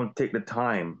 they don't take the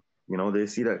time. You know, they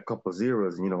see that couple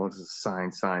zeros, you know, it's a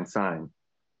sign,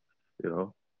 you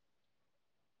know.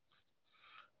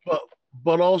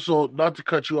 But also, not to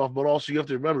cut you off, but also you have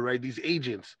to remember, right? These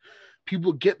agents,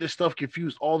 people get this stuff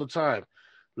confused all the time.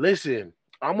 Listen,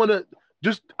 I'm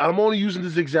only using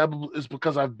this example is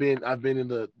because I've been in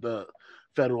the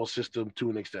federal system to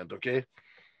an extent, okay?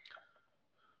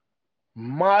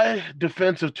 My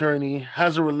defense attorney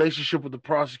has a relationship with the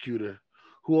prosecutor,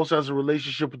 who also has a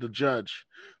relationship with the judge.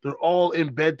 They're all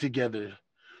in bed together.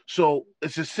 So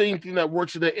it's the same thing that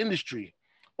works in the industry.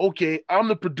 Okay, I'm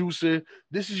the producer.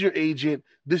 This is your agent.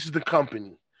 This is the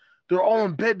company. They're all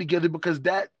in bed together because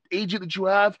that agent that you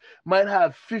have might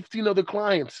have 15 other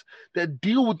clients that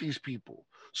deal with these people.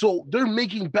 So they're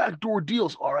making backdoor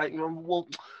deals. All right, well,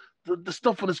 the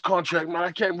stuff on his contract, man,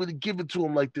 I can't really give it to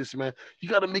him like this, man. You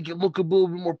got to make it look a little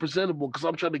bit more presentable because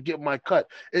I'm trying to get my cut.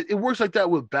 It works like that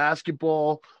with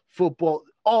basketball, football,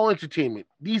 all entertainment.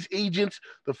 These agents,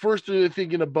 the first thing they're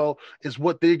thinking about is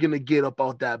what they're going to get up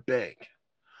out that bag.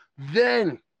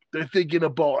 Then they're thinking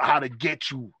about how to get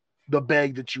you the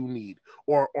bag that you need,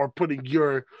 or putting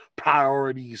your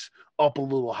priorities up a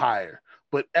little higher.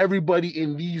 But everybody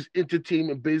in these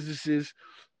entertainment businesses,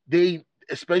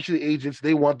 especially agents,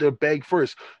 they want their bag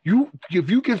first. If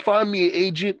you can find me an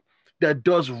agent that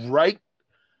does right,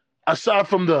 aside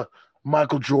from the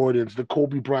Michael Jordans, the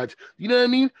Kobe Bryants, you know what I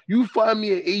mean? You find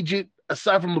me an agent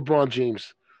aside from LeBron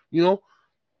James,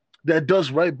 that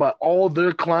does right by all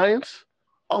their clients,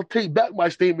 I'll take back my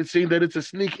statement saying that it's a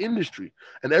snake industry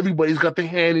and everybody's got their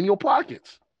hand in your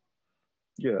pockets.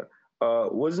 Yeah.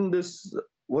 Wasn't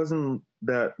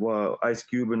that Ice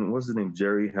Cube and what's his name,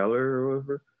 Jerry Heller or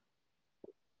whatever?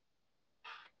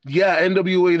 Yeah,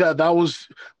 NWA, that was,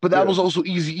 but that was also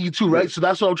Eazy-E too, right? Yeah. So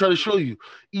that's what I'm trying to show you.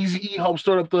 Eazy-E helped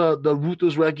start up the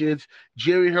Ruthless Records.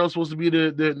 Jerry Harrell's supposed to be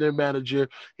their manager,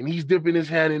 and he's dipping his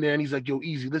hand in there, and he's like, "Yo,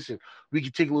 Eazy, listen, we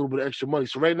can take a little bit of extra money."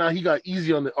 So right now he got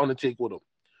Eazy on the take with him,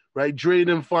 right? Dre and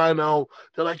them find out,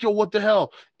 they're like, "Yo, what the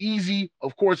hell?" Eazy,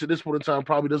 of course, at this point in time,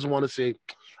 probably doesn't want to say,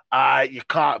 you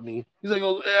caught me." He's like,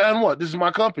 "Oh, and what? This is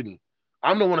my company.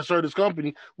 I'm the one that started this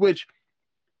company." Which,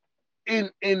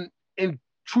 in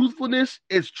truthfulness,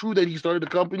 it's true that he started the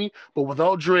company, but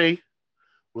without Dre,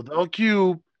 without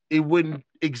Cube, it wouldn't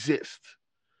exist.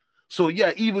 So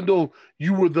yeah, even though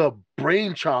you were the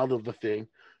brainchild of the thing,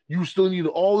 you still need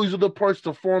all these other parts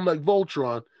to form like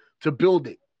Voltron to build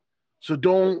it. So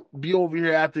don't be over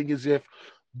here acting as if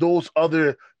those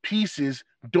other pieces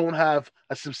don't have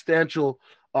a substantial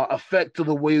effect to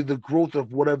the way the growth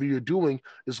of whatever you're doing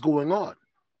is going on.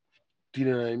 Do you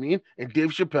know what I mean? And Dave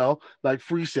Chappelle, like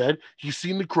Free said, he's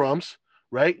seen the crumbs,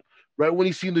 right? Right when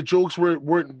he's seen the jokes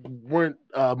weren't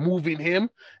moving him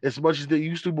as much as they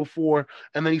used to before,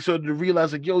 and then he started to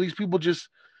realize, like, yo, these people just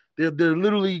they're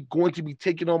literally going to be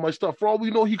taking all my stuff. For all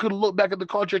we know, he could have looked back at the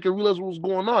contract and realized what was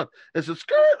going on and said,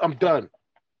 "Skirt, I'm done.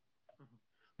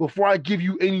 Before I give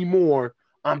you any more,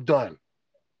 I'm done."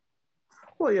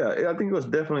 Well, yeah, I think it was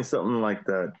definitely something like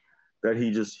that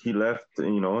he left,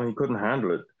 and he couldn't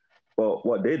handle it. Well,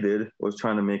 what they did was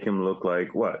trying to make him look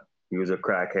like what? He was a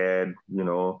crackhead,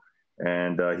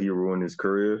 and he ruined his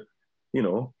career,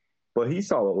 But he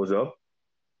saw what was up.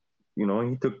 He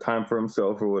took time for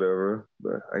himself or whatever.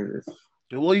 But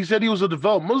well, he said he was a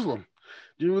devout Muslim.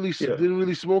 Didn't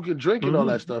really smoke and drink and all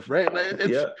that stuff, right?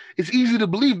 It's easy to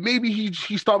believe maybe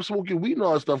he stopped smoking weed and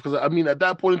all that stuff, because I mean, at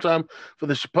that point in time for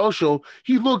the Chappelle Show,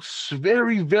 he looks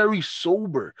very, very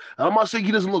sober. And I'm not saying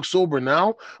he doesn't look sober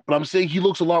now, but I'm saying he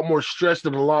looks a lot more stressed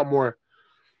and a lot more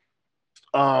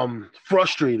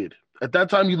frustrated. At that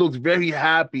time, he looked very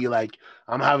happy, like,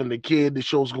 I'm having the kid, the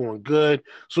show's going good.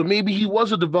 So maybe he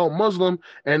was a devout Muslim,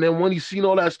 and then when he seen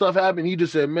all that stuff happen, he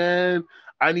just said, "Man,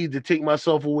 I need to take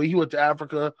myself away." He went to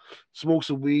Africa, smoked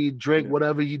some weed, drank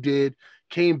whatever he did,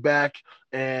 came back,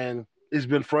 and has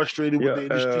been frustrated with the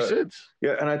industry since.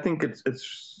 Yeah, and I think it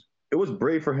was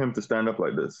brave for him to stand up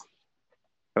like this.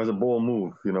 That was a bold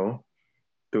move,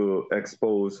 to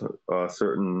expose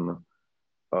certain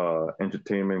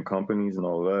entertainment companies and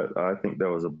all that. I think that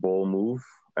was a bold move,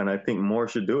 and I think more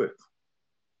should do it.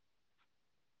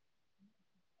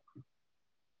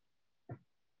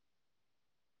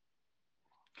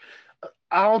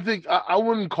 I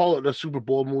wouldn't call it a Super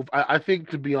Bowl move. I think,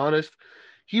 to be honest,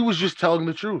 he was just telling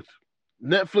the truth.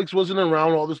 Netflix wasn't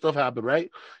around, all this stuff happened,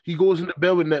 right? He goes into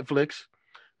bed with Netflix.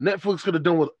 Netflix could have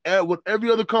done what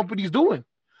every other company's doing.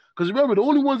 Because remember, the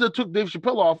only ones that took Dave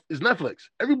Chappelle off is Netflix.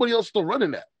 Everybody else still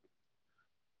running that.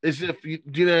 As if, do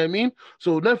you know what I mean?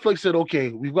 So Netflix said, "Okay,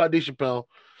 we've got Dave Chappelle.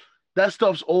 That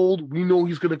stuff's old. We know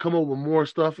he's going to come up with more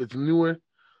stuff. It's newer.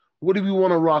 What do we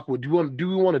want to rock with? Do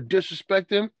we want to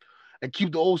disrespect him and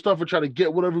keep the old stuff and try to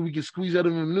get whatever we can squeeze out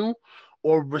of him new,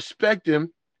 or respect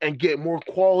him and get more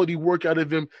quality work out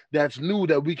of him that's new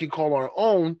that we can call our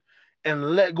own,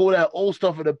 and let go of that old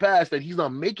stuff in the past that he's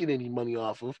not making any money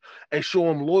off of, and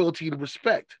show him loyalty and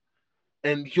respect,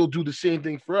 and he'll do the same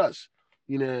thing for us."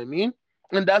 You know what I mean?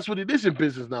 And that's what it is in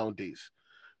business nowadays.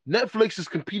 Netflix is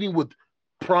competing with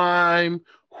Prime,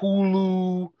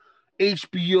 Hulu,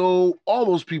 HBO, all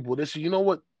those people. They say, "You know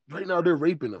what? Right now they're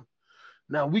raping him.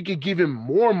 Now we could give him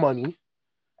more money,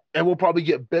 and we'll probably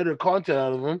get better content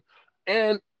out of him,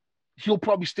 and he'll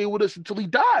probably stay with us until he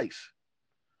dies."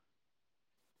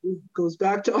 It goes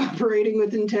back to operating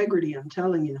with integrity, I'm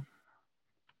telling you.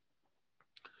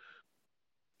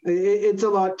 It's a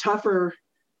lot tougher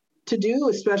to do,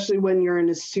 especially when you're in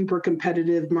a super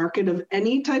competitive market of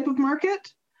any type of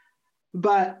market.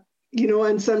 But, you know,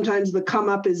 and sometimes the come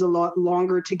up is a lot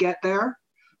longer to get there,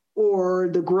 or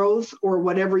the growth, or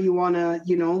whatever you want to,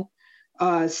 you know,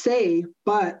 say.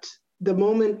 But the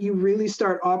moment you really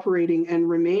start operating and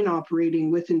remain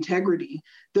operating with integrity,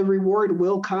 the reward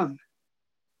will come.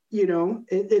 You know,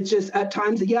 it's just at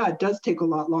times, yeah, it does take a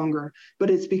lot longer, but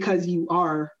it's because you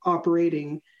are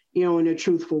operating, you know, in a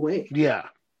truthful way. Yeah,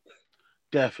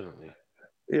 definitely.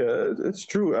 Yeah, it's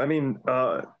true. I mean,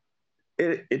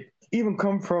 it even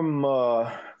come from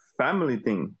family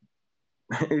thing.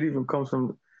 It even comes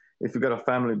from if you got a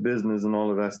family business and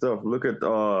all of that stuff. Look at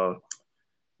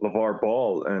LeVar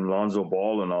Ball and Lonzo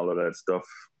Ball and all of that stuff,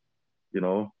 you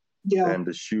know, Yeah. and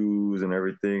the shoes and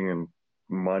everything and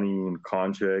money and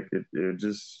contract.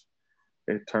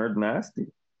 It turned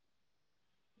nasty.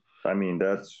 I mean,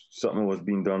 that's something that was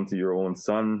being done to your own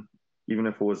son, even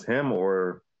if it was him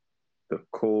or the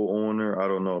co-owner. I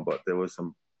don't know, but there was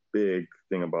some big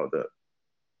thing about that.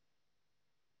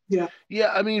 Yeah.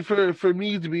 Yeah, I mean, for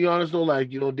me, to be honest, though,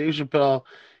 like, you know, Dave Chappelle,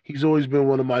 he's always been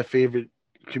one of my favorite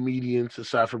comedians,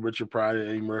 aside from Richard Pryor and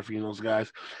Eddie Murphy and those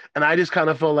guys. And I just kind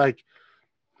of felt like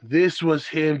this was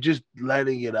him just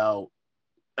letting it out.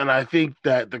 And I think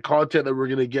that the content that we're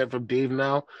going to get from Dave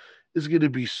now is going to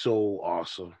be so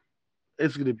awesome.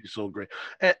 It's going to be so great.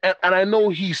 And I know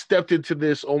he stepped into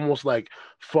this almost like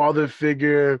father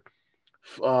figure.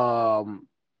 Well,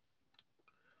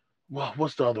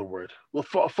 what's the other word? Well,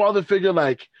 father figure,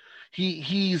 like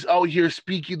he's out here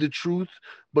speaking the truth,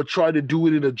 but try to do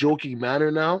it in a joking manner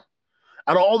now.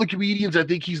 Out of all the comedians, I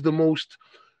think he's the most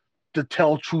to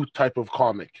tell truth type of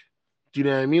comic. Do you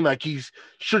know what I mean? Like he's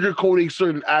sugarcoating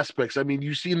certain aspects. I mean,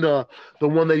 you've seen the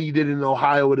one that he did in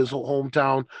Ohio at his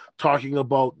hometown, talking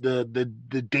about the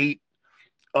date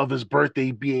of his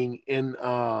birthday being in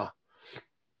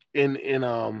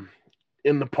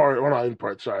in the part, or not in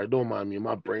part, sorry, don't mind me.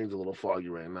 My brain's a little foggy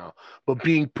right now. But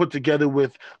being put together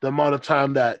with the amount of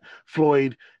time that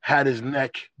Floyd had his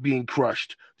neck being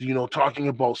crushed, you know, talking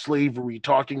about slavery,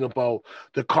 talking about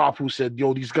the cop who said,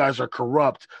 yo, these guys are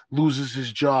corrupt, loses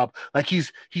his job. Like he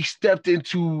stepped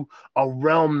into a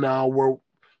realm now where,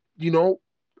 you know,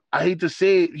 I hate to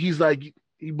say it, he's like,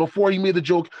 before he made the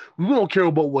joke, we don't care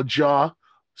about what Ja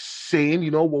saying,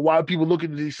 you know, well, why are people looking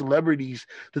at these celebrities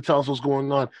to tell us what's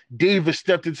going on? Dave has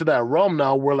stepped into that realm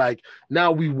now where, like,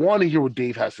 now we want to hear what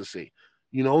Dave has to say.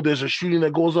 You know, there's a shooting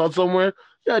that goes on somewhere.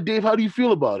 Yeah, Dave, how do you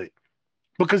feel about it?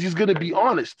 Because he's going to be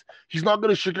honest. He's not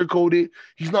going to sugarcoat it.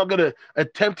 He's not going to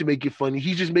attempt to make it funny.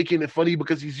 He's just making it funny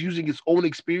because he's using his own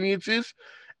experiences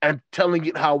and telling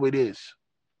it how it is.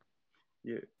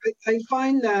 Yeah. I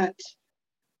find that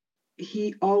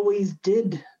he always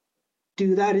did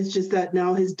do that. It's just that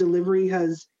now his delivery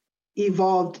has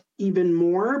evolved even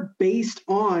more based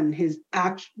on his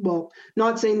well,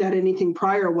 not saying that anything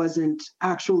prior wasn't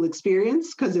actual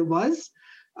experience, because it was,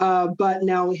 but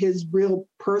now his real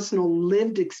personal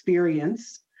lived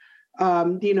experience,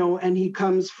 you know, and he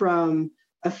comes from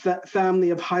a family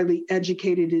of highly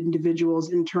educated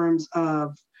individuals in terms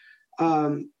of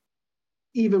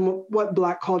even what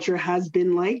Black culture has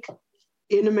been like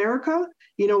in America.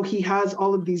 You know, he has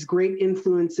all of these great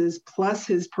influences, plus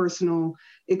his personal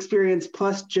experience,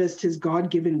 plus just his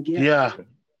God-given gift. Yeah.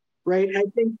 Right. I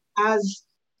think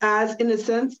as in a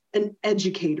sense, an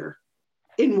educator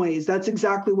in ways, that's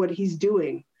exactly what he's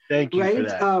doing. Thank you for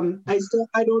that.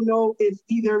 I don't know if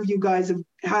either of you guys have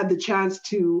had the chance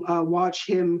to watch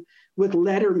him with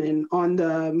Letterman on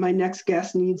the My Next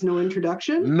Guest Needs No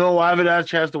Introduction. No, I haven't had a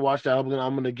chance to watch that. I'm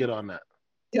gonna get on that.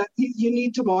 Yeah, you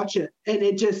need to watch it. And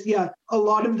it just, a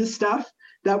lot of the stuff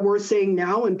that we're saying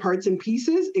now in parts and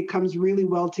pieces, it comes really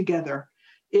well together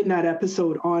in that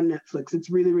episode on Netflix. It's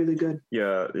really, really good.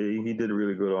 Yeah, he did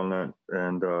really good on that.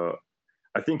 And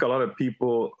I think a lot of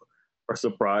people are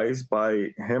surprised by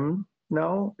him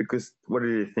now, because what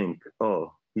do they think?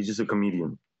 Oh, he's just a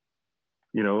comedian.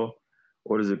 You know,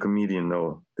 what does a comedian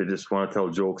know? They just want to tell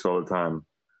jokes all the time.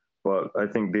 But I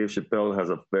think Dave Chappelle has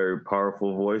a very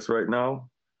powerful voice right now.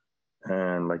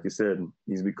 And like you said,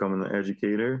 he's becoming an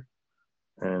educator.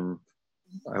 And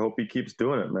I hope he keeps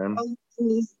doing it, man.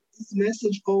 His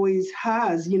message always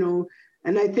has, you know,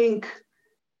 and I think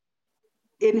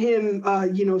in him,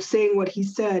 you know, saying what he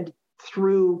said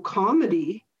through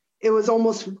comedy, it was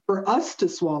almost for us to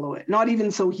swallow it. Not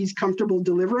even so he's comfortable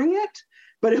delivering it,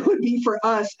 but it would be for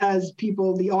us as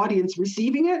people, the audience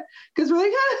receiving it, because we're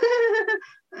like,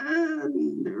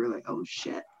 and they were like, oh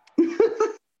shit.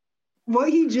 What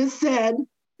he just said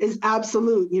is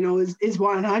absolute, you know, is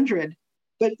 100.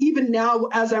 But even now,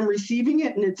 as I'm receiving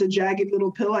it and it's a jagged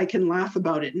little pill, I can laugh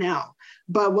about it now.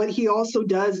 But what he also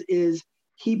does is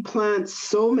he plants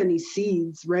so many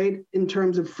seeds, right, in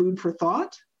terms of food for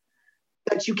thought,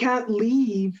 that you can't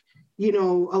leave, you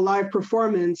know, a live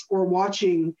performance or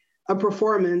watching a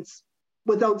performance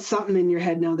without something in your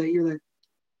head now that you're like,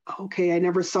 okay, I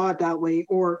never saw it that way,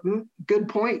 or good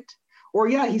point. Or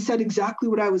yeah, he said exactly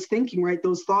what I was thinking, right?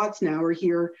 Those thoughts now are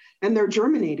here and they're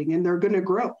germinating and they're going to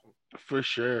grow. For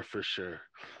sure, for sure.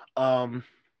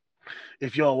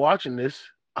 If y'all watching this,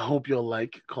 I hope you'll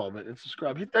like, comment, and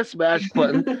subscribe. Hit that smash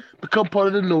button. Become part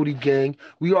of the Noti Gang.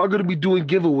 We are going to be doing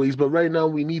giveaways, but right now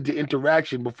we need the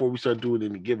interaction before we start doing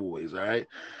any giveaways, all right?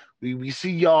 We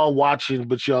see y'all watching,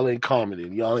 but y'all ain't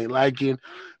commenting. Y'all ain't liking.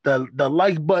 The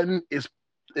like button is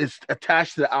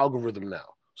attached to the algorithm now.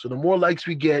 So the more likes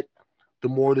we get, the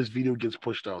more this video gets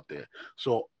pushed out there.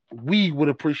 So we would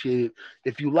appreciate it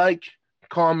if you like,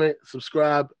 comment,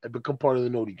 subscribe, and become part of the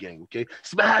Noti Gang, okay?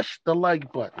 Smash the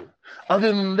like button. Other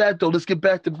than that, though, let's get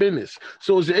back to business.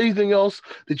 So is there anything else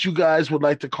that you guys would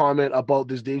like to comment about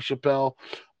this Dave Chappelle,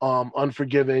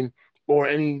 Unforgiven, or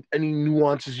any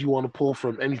nuances you want to pull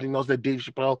from anything else that Dave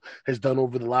Chappelle has done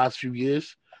over the last few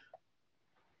years?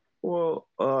 Well,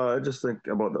 I just think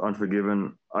about the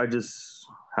Unforgiven. I just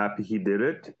happy he did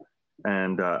it.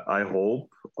 And I hope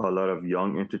a lot of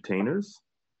young entertainers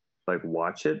like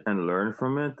watch it and learn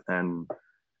from it, and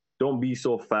don't be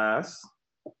so fast,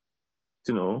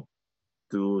 you know,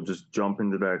 to just jump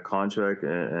into that contract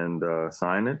and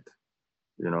sign it.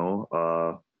 You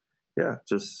know, yeah,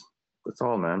 just that's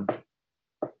all, man.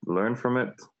 Learn from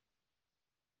it.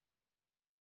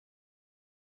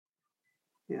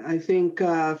 Yeah, I think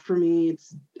for me,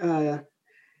 it's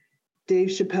Dave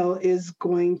Chappelle is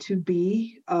going to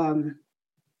be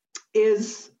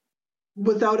is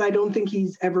without, I don't think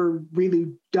he's ever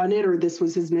really done it or this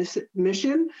was his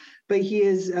mission, but he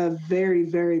is a very,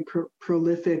 very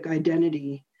prolific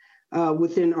identity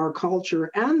within our culture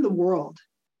and the world,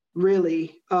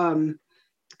 really.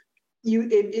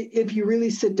 If you really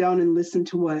sit down and listen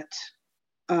to what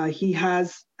he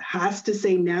has to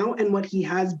say now and what he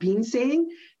has been saying,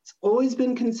 it's always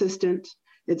been consistent.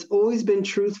 It's always been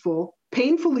truthful,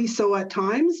 painfully so at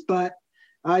times, but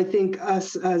I think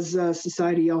us as a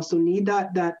society also need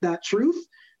that truth,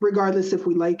 regardless if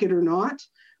we like it or not.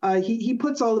 He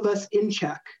puts all of us in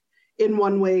check in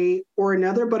one way or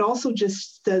another, but also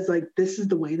just says like, this is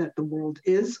the way that the world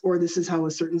is, or this is how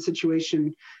a certain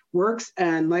situation works.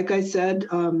 And like I said,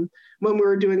 when we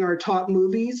were doing our top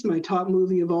movies, my top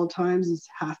movie of all times is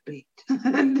Half Baked.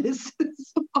 And this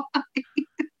is why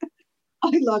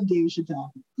I love Dave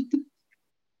Chappelle.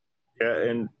 Yeah,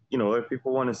 and you know, if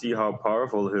people want to see how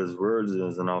powerful his words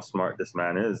is and how smart this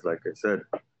man is, like I said,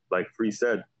 like Free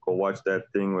said, go watch that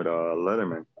thing with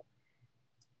Letterman.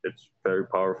 It's very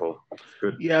powerful. It's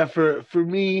good. Yeah, for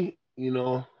me, you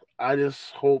know, I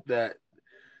just hope that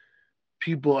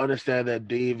people understand that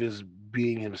Dave is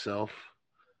being himself,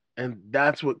 and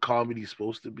that's what comedy is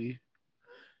supposed to be.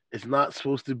 It's not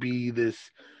supposed to be this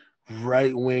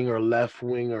right wing or left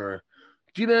wing, or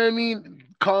do you know what I mean?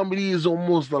 Comedy is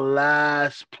almost the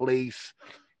last place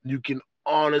you can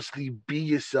honestly be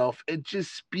yourself and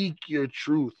just speak your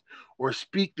truth or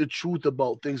speak the truth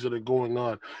about things that are going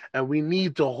on. And we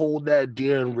need to hold that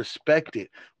dear and respect it.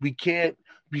 We can't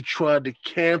be trying to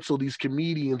cancel these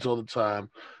comedians all the time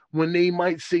when they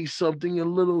might say something a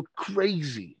little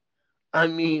crazy. I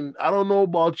mean, I don't know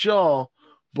about y'all,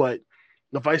 but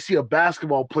if I see a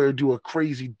basketball player do a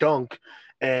crazy dunk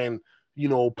and, you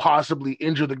know, possibly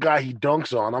injure the guy he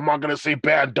dunks on, I'm not going to say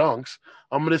bad dunks.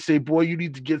 I'm going to say, boy, you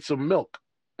need to get some milk.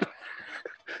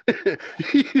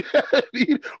 You know what I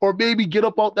mean? Or maybe get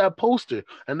up out that poster.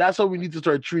 And that's how we need to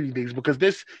start treating things, because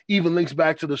this even links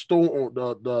back to the store,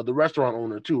 the restaurant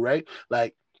owner too, right?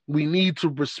 Like, we need to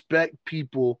respect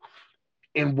people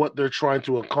in what they're trying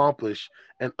to accomplish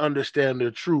and understand their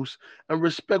truths and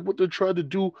respect what they're trying to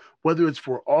do, whether it's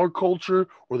for our culture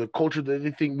or the culture that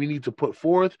they think we need to put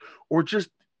forth, or just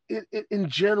in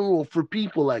general for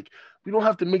people. Like, we don't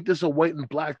have to make this a white and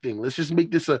black thing. Let's just make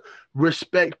this a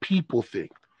respect people thing.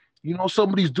 You know,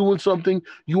 somebody's doing something,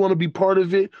 you want to be part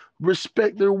of it,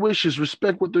 respect their wishes,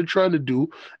 respect what they're trying to do,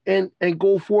 and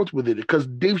go forth with it. Because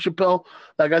Dave Chappelle,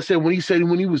 like I said, when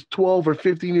he was 12 or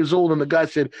 15 years old and the guy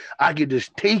said, I could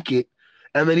just take it,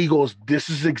 and then he goes, this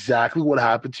is exactly what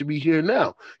happened to me here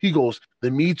now. He goes,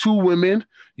 the Me Too women,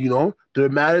 you know, they're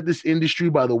mad at this industry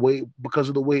because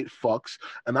of the way it fucks,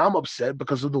 and I'm upset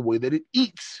because of the way that it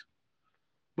eats,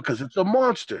 because it's a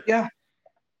monster. Yeah.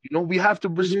 You know, we have to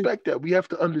respect that. We have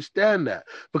to understand that,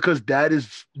 because that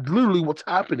is literally what's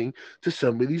happening to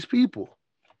some of these people.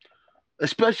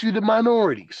 especially the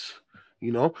minorities.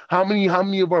 You know, how many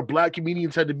of our black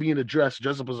comedians had to be in a dress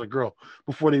up as a girl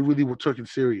before they really were taken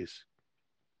serious?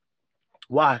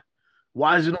 Why?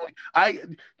 Why is it only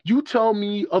you tell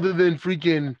me other than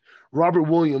freaking Robert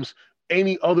Williams,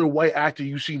 any other white actor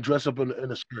you've seen dress up in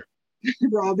a skirt?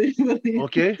 Robin Williams.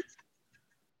 Okay.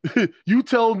 You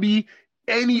tell me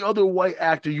any other white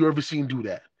actor you ever seen do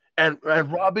that. And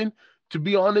Robin, to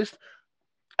be honest,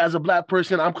 as a black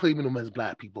person, I'm claiming them as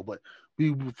black people, but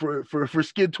for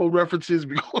skin tone references,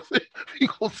 we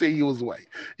gonna say he was white.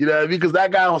 You know what I mean? Because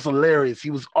that guy was hilarious. He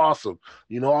was awesome.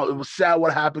 You know, it was sad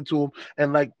what happened to him.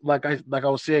 And like I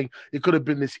was saying, it could have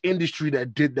been this industry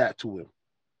that did that to him.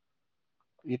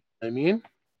 You know what I mean?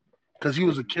 Because he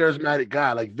was a charismatic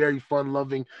guy, like very fun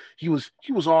loving. He was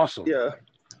awesome. Yeah.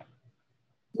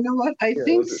 You know what? I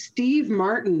think Steve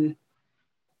Martin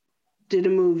did a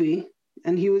movie,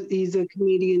 and he's a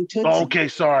comedian too. Okay,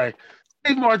 sorry.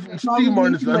 Steve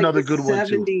Martin's another good one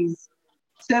too.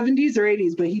 70s or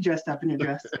 80s, but he dressed up in a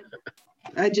dress.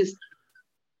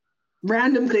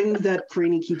 Random things that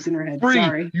Franny keeps in her head. Free,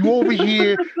 sorry. You over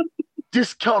here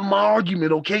discounting my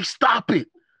argument, okay? Stop it.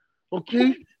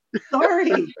 Okay?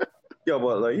 Sorry. Yeah,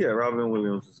 but Robin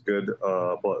Williams is good.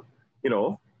 But you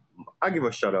know, I give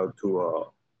a shout out to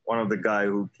one of the guy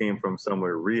who came from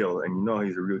somewhere real, and you know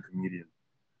he's a real comedian.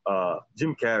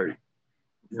 Jim Carrey.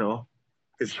 You know,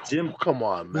 because Jim. Come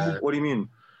on, man. What do you mean?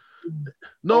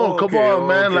 No, come on,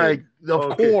 man. Like,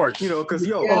 of course. You know, because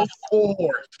of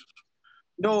course.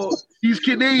 No, he's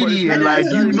Canadian. Like,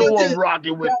 you know, I'm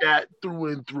rocking with that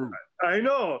through and through. I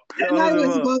know. And I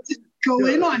was about to go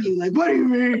in on you. Like, what do you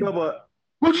mean? No, but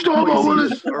what you talking about,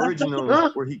 Willis? Originally,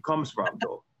 where he comes from,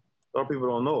 though. A lot of people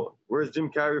don't know. Where's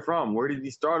Jim Carrey from? Where did he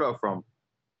start off from?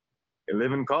 In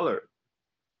Living Color.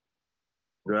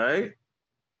 Right?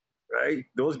 Right?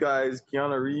 Those guys,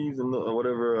 Keanu Reeves and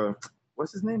whatever.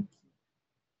 What's his name?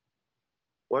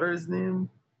 What are his name?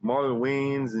 Marlon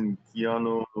Wayans and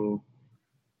Keanu.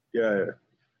 Yeah.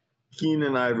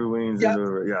 Keenan Ivory Wayans. Yeah.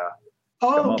 Yeah.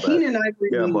 Oh, Keenan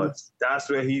Ivory Wayans. Yeah, but that's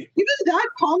where he. Even that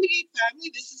comedy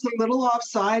family, this is a little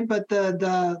offside, but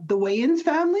the Wayans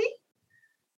family,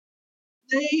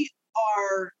 they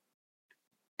are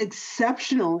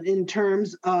exceptional in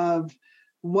terms of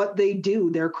what they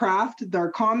do, their craft, their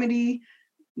comedy,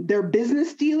 their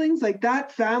business dealings, like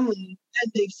that family,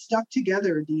 and they've stuck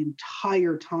together the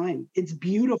entire time. It's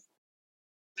beautiful.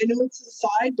 I know it's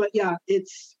aside, but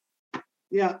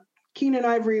Keenan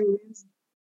Ivory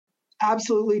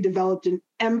absolutely developed an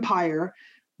empire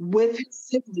with his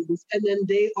siblings, and then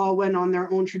they all went on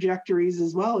their own trajectories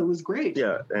as well. It was great.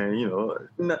 Yeah, and you know,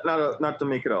 not to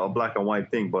make it a black and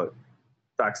white thing, but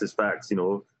facts is facts. You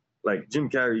know, like Jim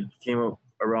Carrey came up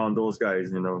around those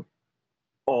guys, you know,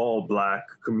 all black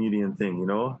comedian thing, you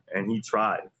know, and he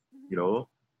thrived. You know,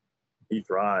 he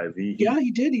thrived. He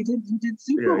did. He did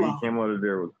super well. He came out of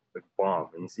there with a bomb.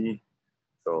 You see,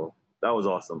 so that was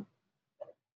awesome.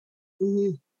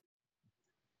 Mm-hmm.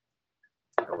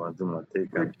 I want to do my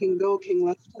take. King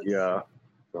left. Yeah.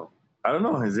 So I don't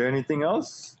know. Is there anything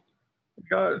else?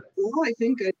 Well, I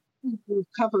think we've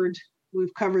covered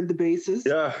the bases.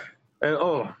 Yeah.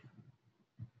 And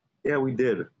yeah, we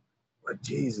did. But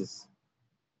Jesus,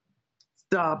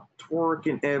 stop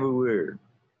twerking everywhere.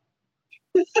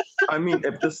 I mean,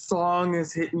 if the song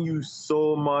is hitting you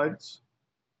so much,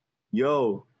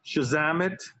 yo, Shazam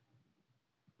it.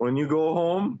 When you go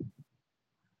home,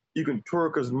 you can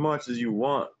twerk as much as you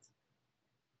want.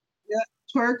 Yeah,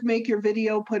 twerk, make your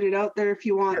video, put it out there if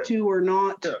you want to or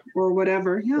not, or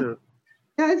whatever. Yeah.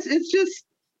 It's just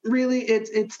really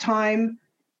it's time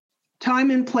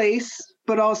and place,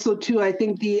 but also too, I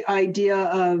think the idea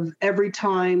of every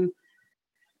time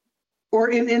or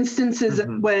in instances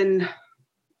when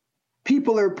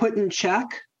people are put in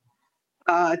check,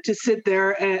 to sit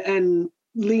there and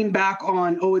lean back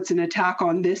on, it's an attack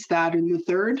on this, that, and the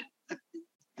third.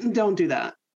 Don't do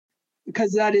that,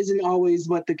 because that isn't always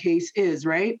what the case is,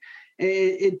 right?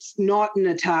 It's not an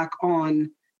attack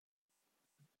on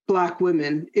Black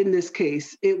women in this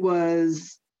case. It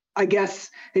was, I guess,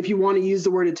 if you want to use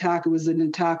the word attack, it was an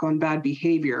attack on bad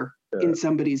behavior in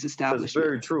somebody's establishment. That's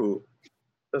very true.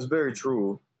 That's very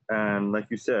true. And like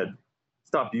you said,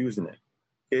 stop using it,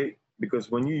 okay?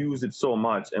 Because when you use it so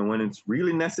much and when it's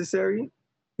really necessary,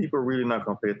 people are really not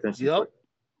going to pay attention to it.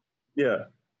 Yeah.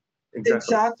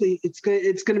 Exactly. It's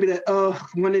going to be that,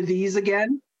 one of these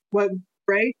again, what,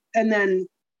 right? And then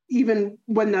even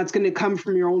when that's going to come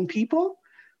from your own people,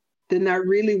 then that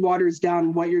really waters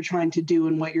down what you're trying to do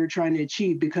and what you're trying to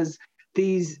achieve, because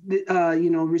these,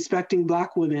 respecting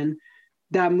Black women,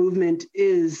 that movement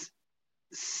is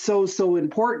so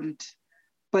important.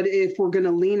 But if we're going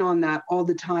to lean on that all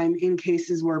the time in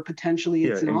cases where potentially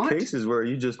it's not, in cases where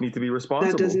you just need to be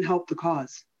responsible, that doesn't help the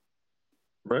cause.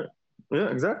 Right. Yeah,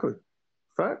 exactly.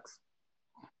 Facts.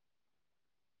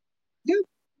 Yeah.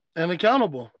 And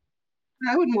accountable.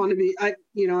 I wouldn't want to be, I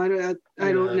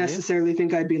don't necessarily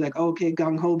think I'd be like, okay,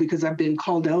 gung ho, because I've been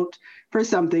called out for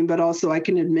something, but also I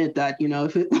can admit that,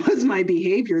 if it was my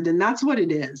behavior, then that's what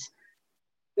it is.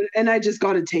 And I just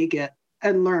got to take it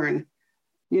and learn,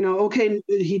 okay,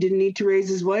 he didn't need to raise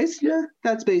his voice. Yeah,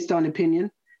 that's based on opinion.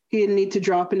 He didn't need to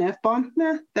drop an F-bomb.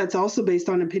 Nah, that's also based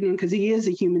on opinion because he is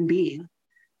a human being,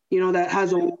 that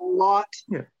has a lot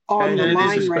on the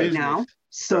line right now.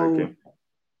 So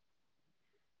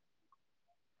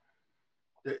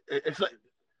it's like,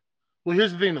 well,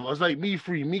 here's the thing though. It's like me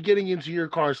getting into your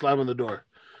car, slamming the door.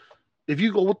 If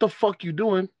you go, what the fuck you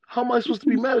doing? How am I supposed to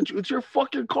be mad at you? It's your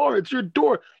fucking car. It's your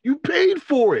door. You paid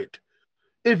for it.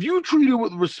 If you treat it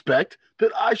with respect,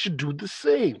 then I should do the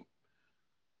same.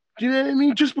 Do you know what I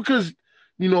mean? Just because,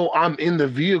 I'm in the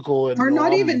vehicle and or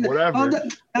not even whatever.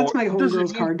 That's my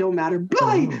homegirl's car. Don't matter. But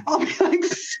I'll be like,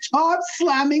 stop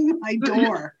slamming my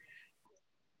door.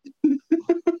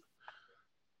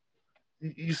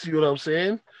 You see what I'm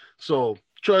saying? So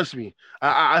trust me,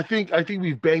 I think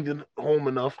we've banged it home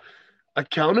enough.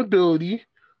 Accountability,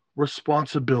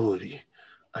 responsibility.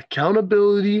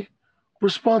 Accountability,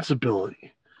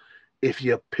 responsibility. If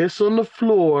you piss on the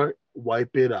floor,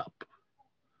 wipe it up.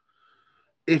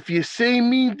 If you say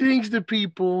mean things to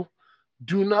people,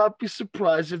 do not be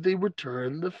surprised if they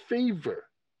return the favor.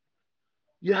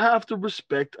 You have to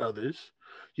respect others.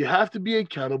 You have to be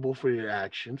accountable for your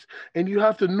actions, and you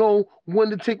have to know when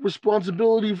to take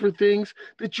responsibility for things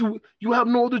that you have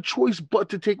no other choice but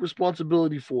to take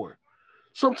responsibility for.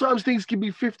 Sometimes things can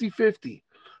be 50-50,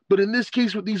 but in this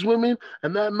case with these women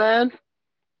and that man,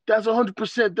 that's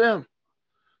 100% them,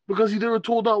 because they were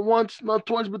told not once, not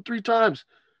twice, but 3 times.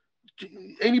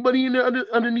 Anybody in there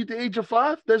underneath the age of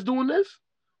 5 that's doing this?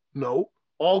 No,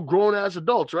 all grown-ass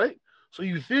adults, right? So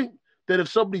you think that if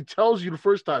somebody tells you the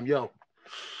first time, yo,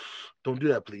 don't do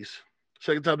that, please.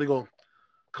 Second time they go,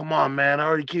 come on, man, I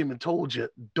already came and told you.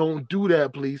 Don't do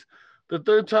that, please. The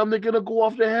third time they're going to go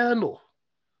off the handle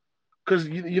because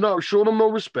you're not showing them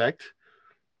no respect.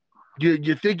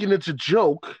 You're thinking it's a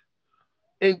joke,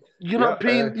 and you're not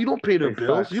paying. You don't pay their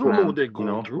bills. Facts, you don't know what they're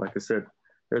going through. Like I said,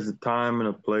 there's a time and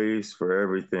a place for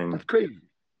everything. That's crazy.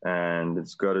 And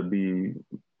it's got to be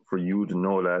for you to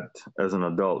know that as an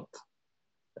adult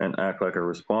and act like a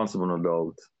responsible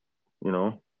adult,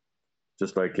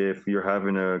 Just like if you're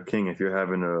having a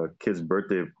kid's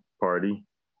birthday party,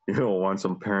 you don't want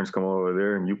some parents come over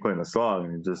there and you playing a song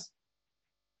and you just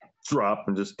drop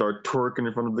and just start twerking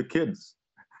in front of the kids,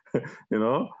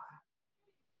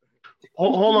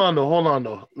 Hold on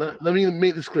though. Let me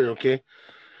make this clear, okay?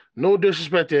 No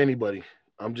disrespect to anybody.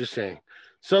 I'm just saying.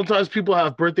 Sometimes people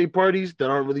have birthday parties that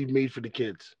aren't really made for the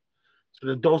kids. So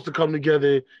the adults to come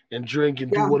together and drink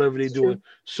and do whatever they're doing. True.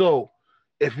 So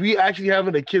if we actually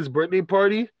having a kid's birthday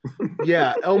party,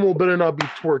 Elmo better not be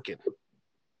twerking.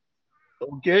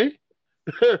 Okay?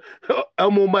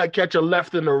 Elmo might catch a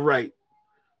left and a right.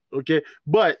 Okay?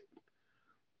 But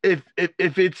if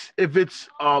it's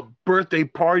a birthday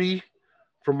party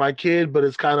for my kid, but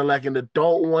it's kind of like an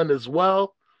adult one as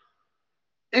well,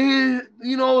 and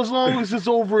as long as it's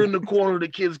over in the corner, the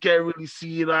kids can't really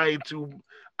see it. I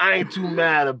ain't too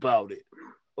mad about it.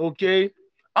 Okay?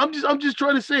 I'm just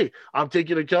trying to say I'm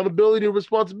taking accountability and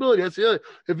responsibility. That's the other.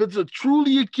 If it's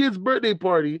truly a kid's birthday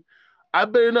party, I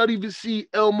better not even see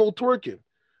Elmo twerking.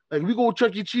 Like we go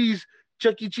Chuck E. Cheese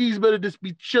better just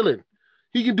be chilling.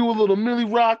 He can do a little Millie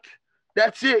Rock.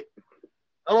 That's it.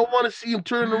 I don't want to see him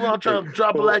turning around trying to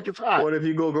drop it like it's hot. What if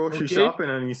you go grocery shopping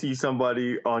and you see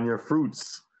somebody on your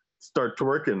fruits start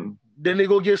twerking? Then they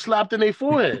go get slapped in their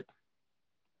forehead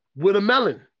with a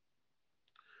melon.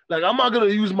 Like, I'm not going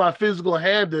to use my physical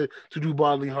hand to do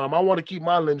bodily harm. I want to keep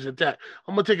my limbs intact.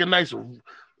 I'm going to take a nice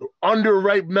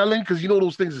underripe melon because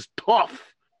those things is tough.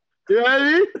 You know what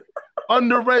I mean?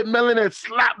 Underripe melon and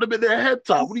slap them in their head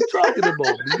top. What are you talking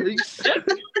about? Are you sick?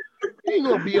 You ain't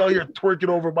going to be out here twerking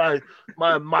over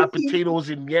my potatoes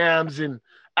and yams and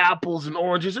apples and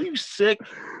oranges. Are you sick?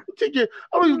 I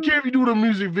don't even care if you do the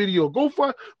music video. Go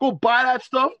buy that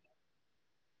stuff.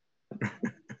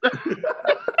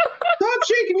 Stop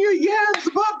shaking your yams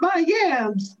about my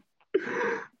yams.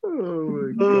 Oh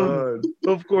my God.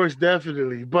 Of course,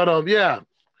 definitely. But is there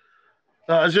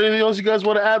anything else you guys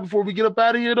want to add before we get up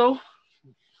out of here though?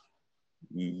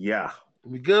 Yeah.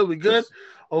 We good? Just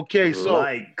okay, so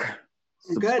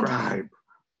subscribe,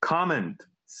 comment,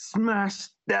 smash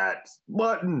that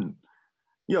button.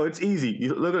 Yo, it's easy.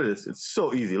 Look at this. It's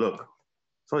so easy. Look.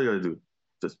 That's all you gotta do.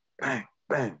 Just bang,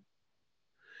 bang.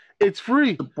 It's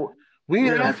free. We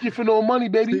ain't asking for no money,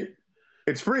 baby.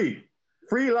 It's free.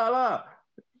 Free la la.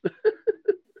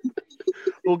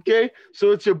 Okay?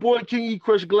 So it's your boy King E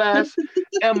Crush Glass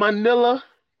and Manila.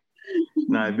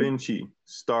 Nai Vinci.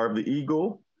 Starve the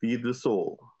ego, feed the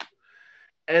soul.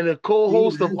 And a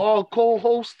co-host of all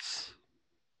co-hosts.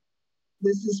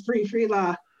 This is Free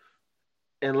La.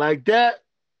 And like that,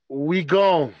 we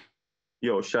gone.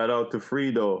 Yo, shout out to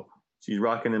Free though. She's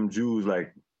rocking them Jews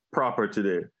like proper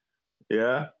today.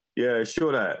 Yeah? Yeah,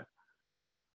 show that.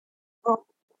 Oh.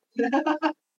 Thank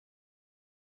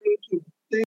you.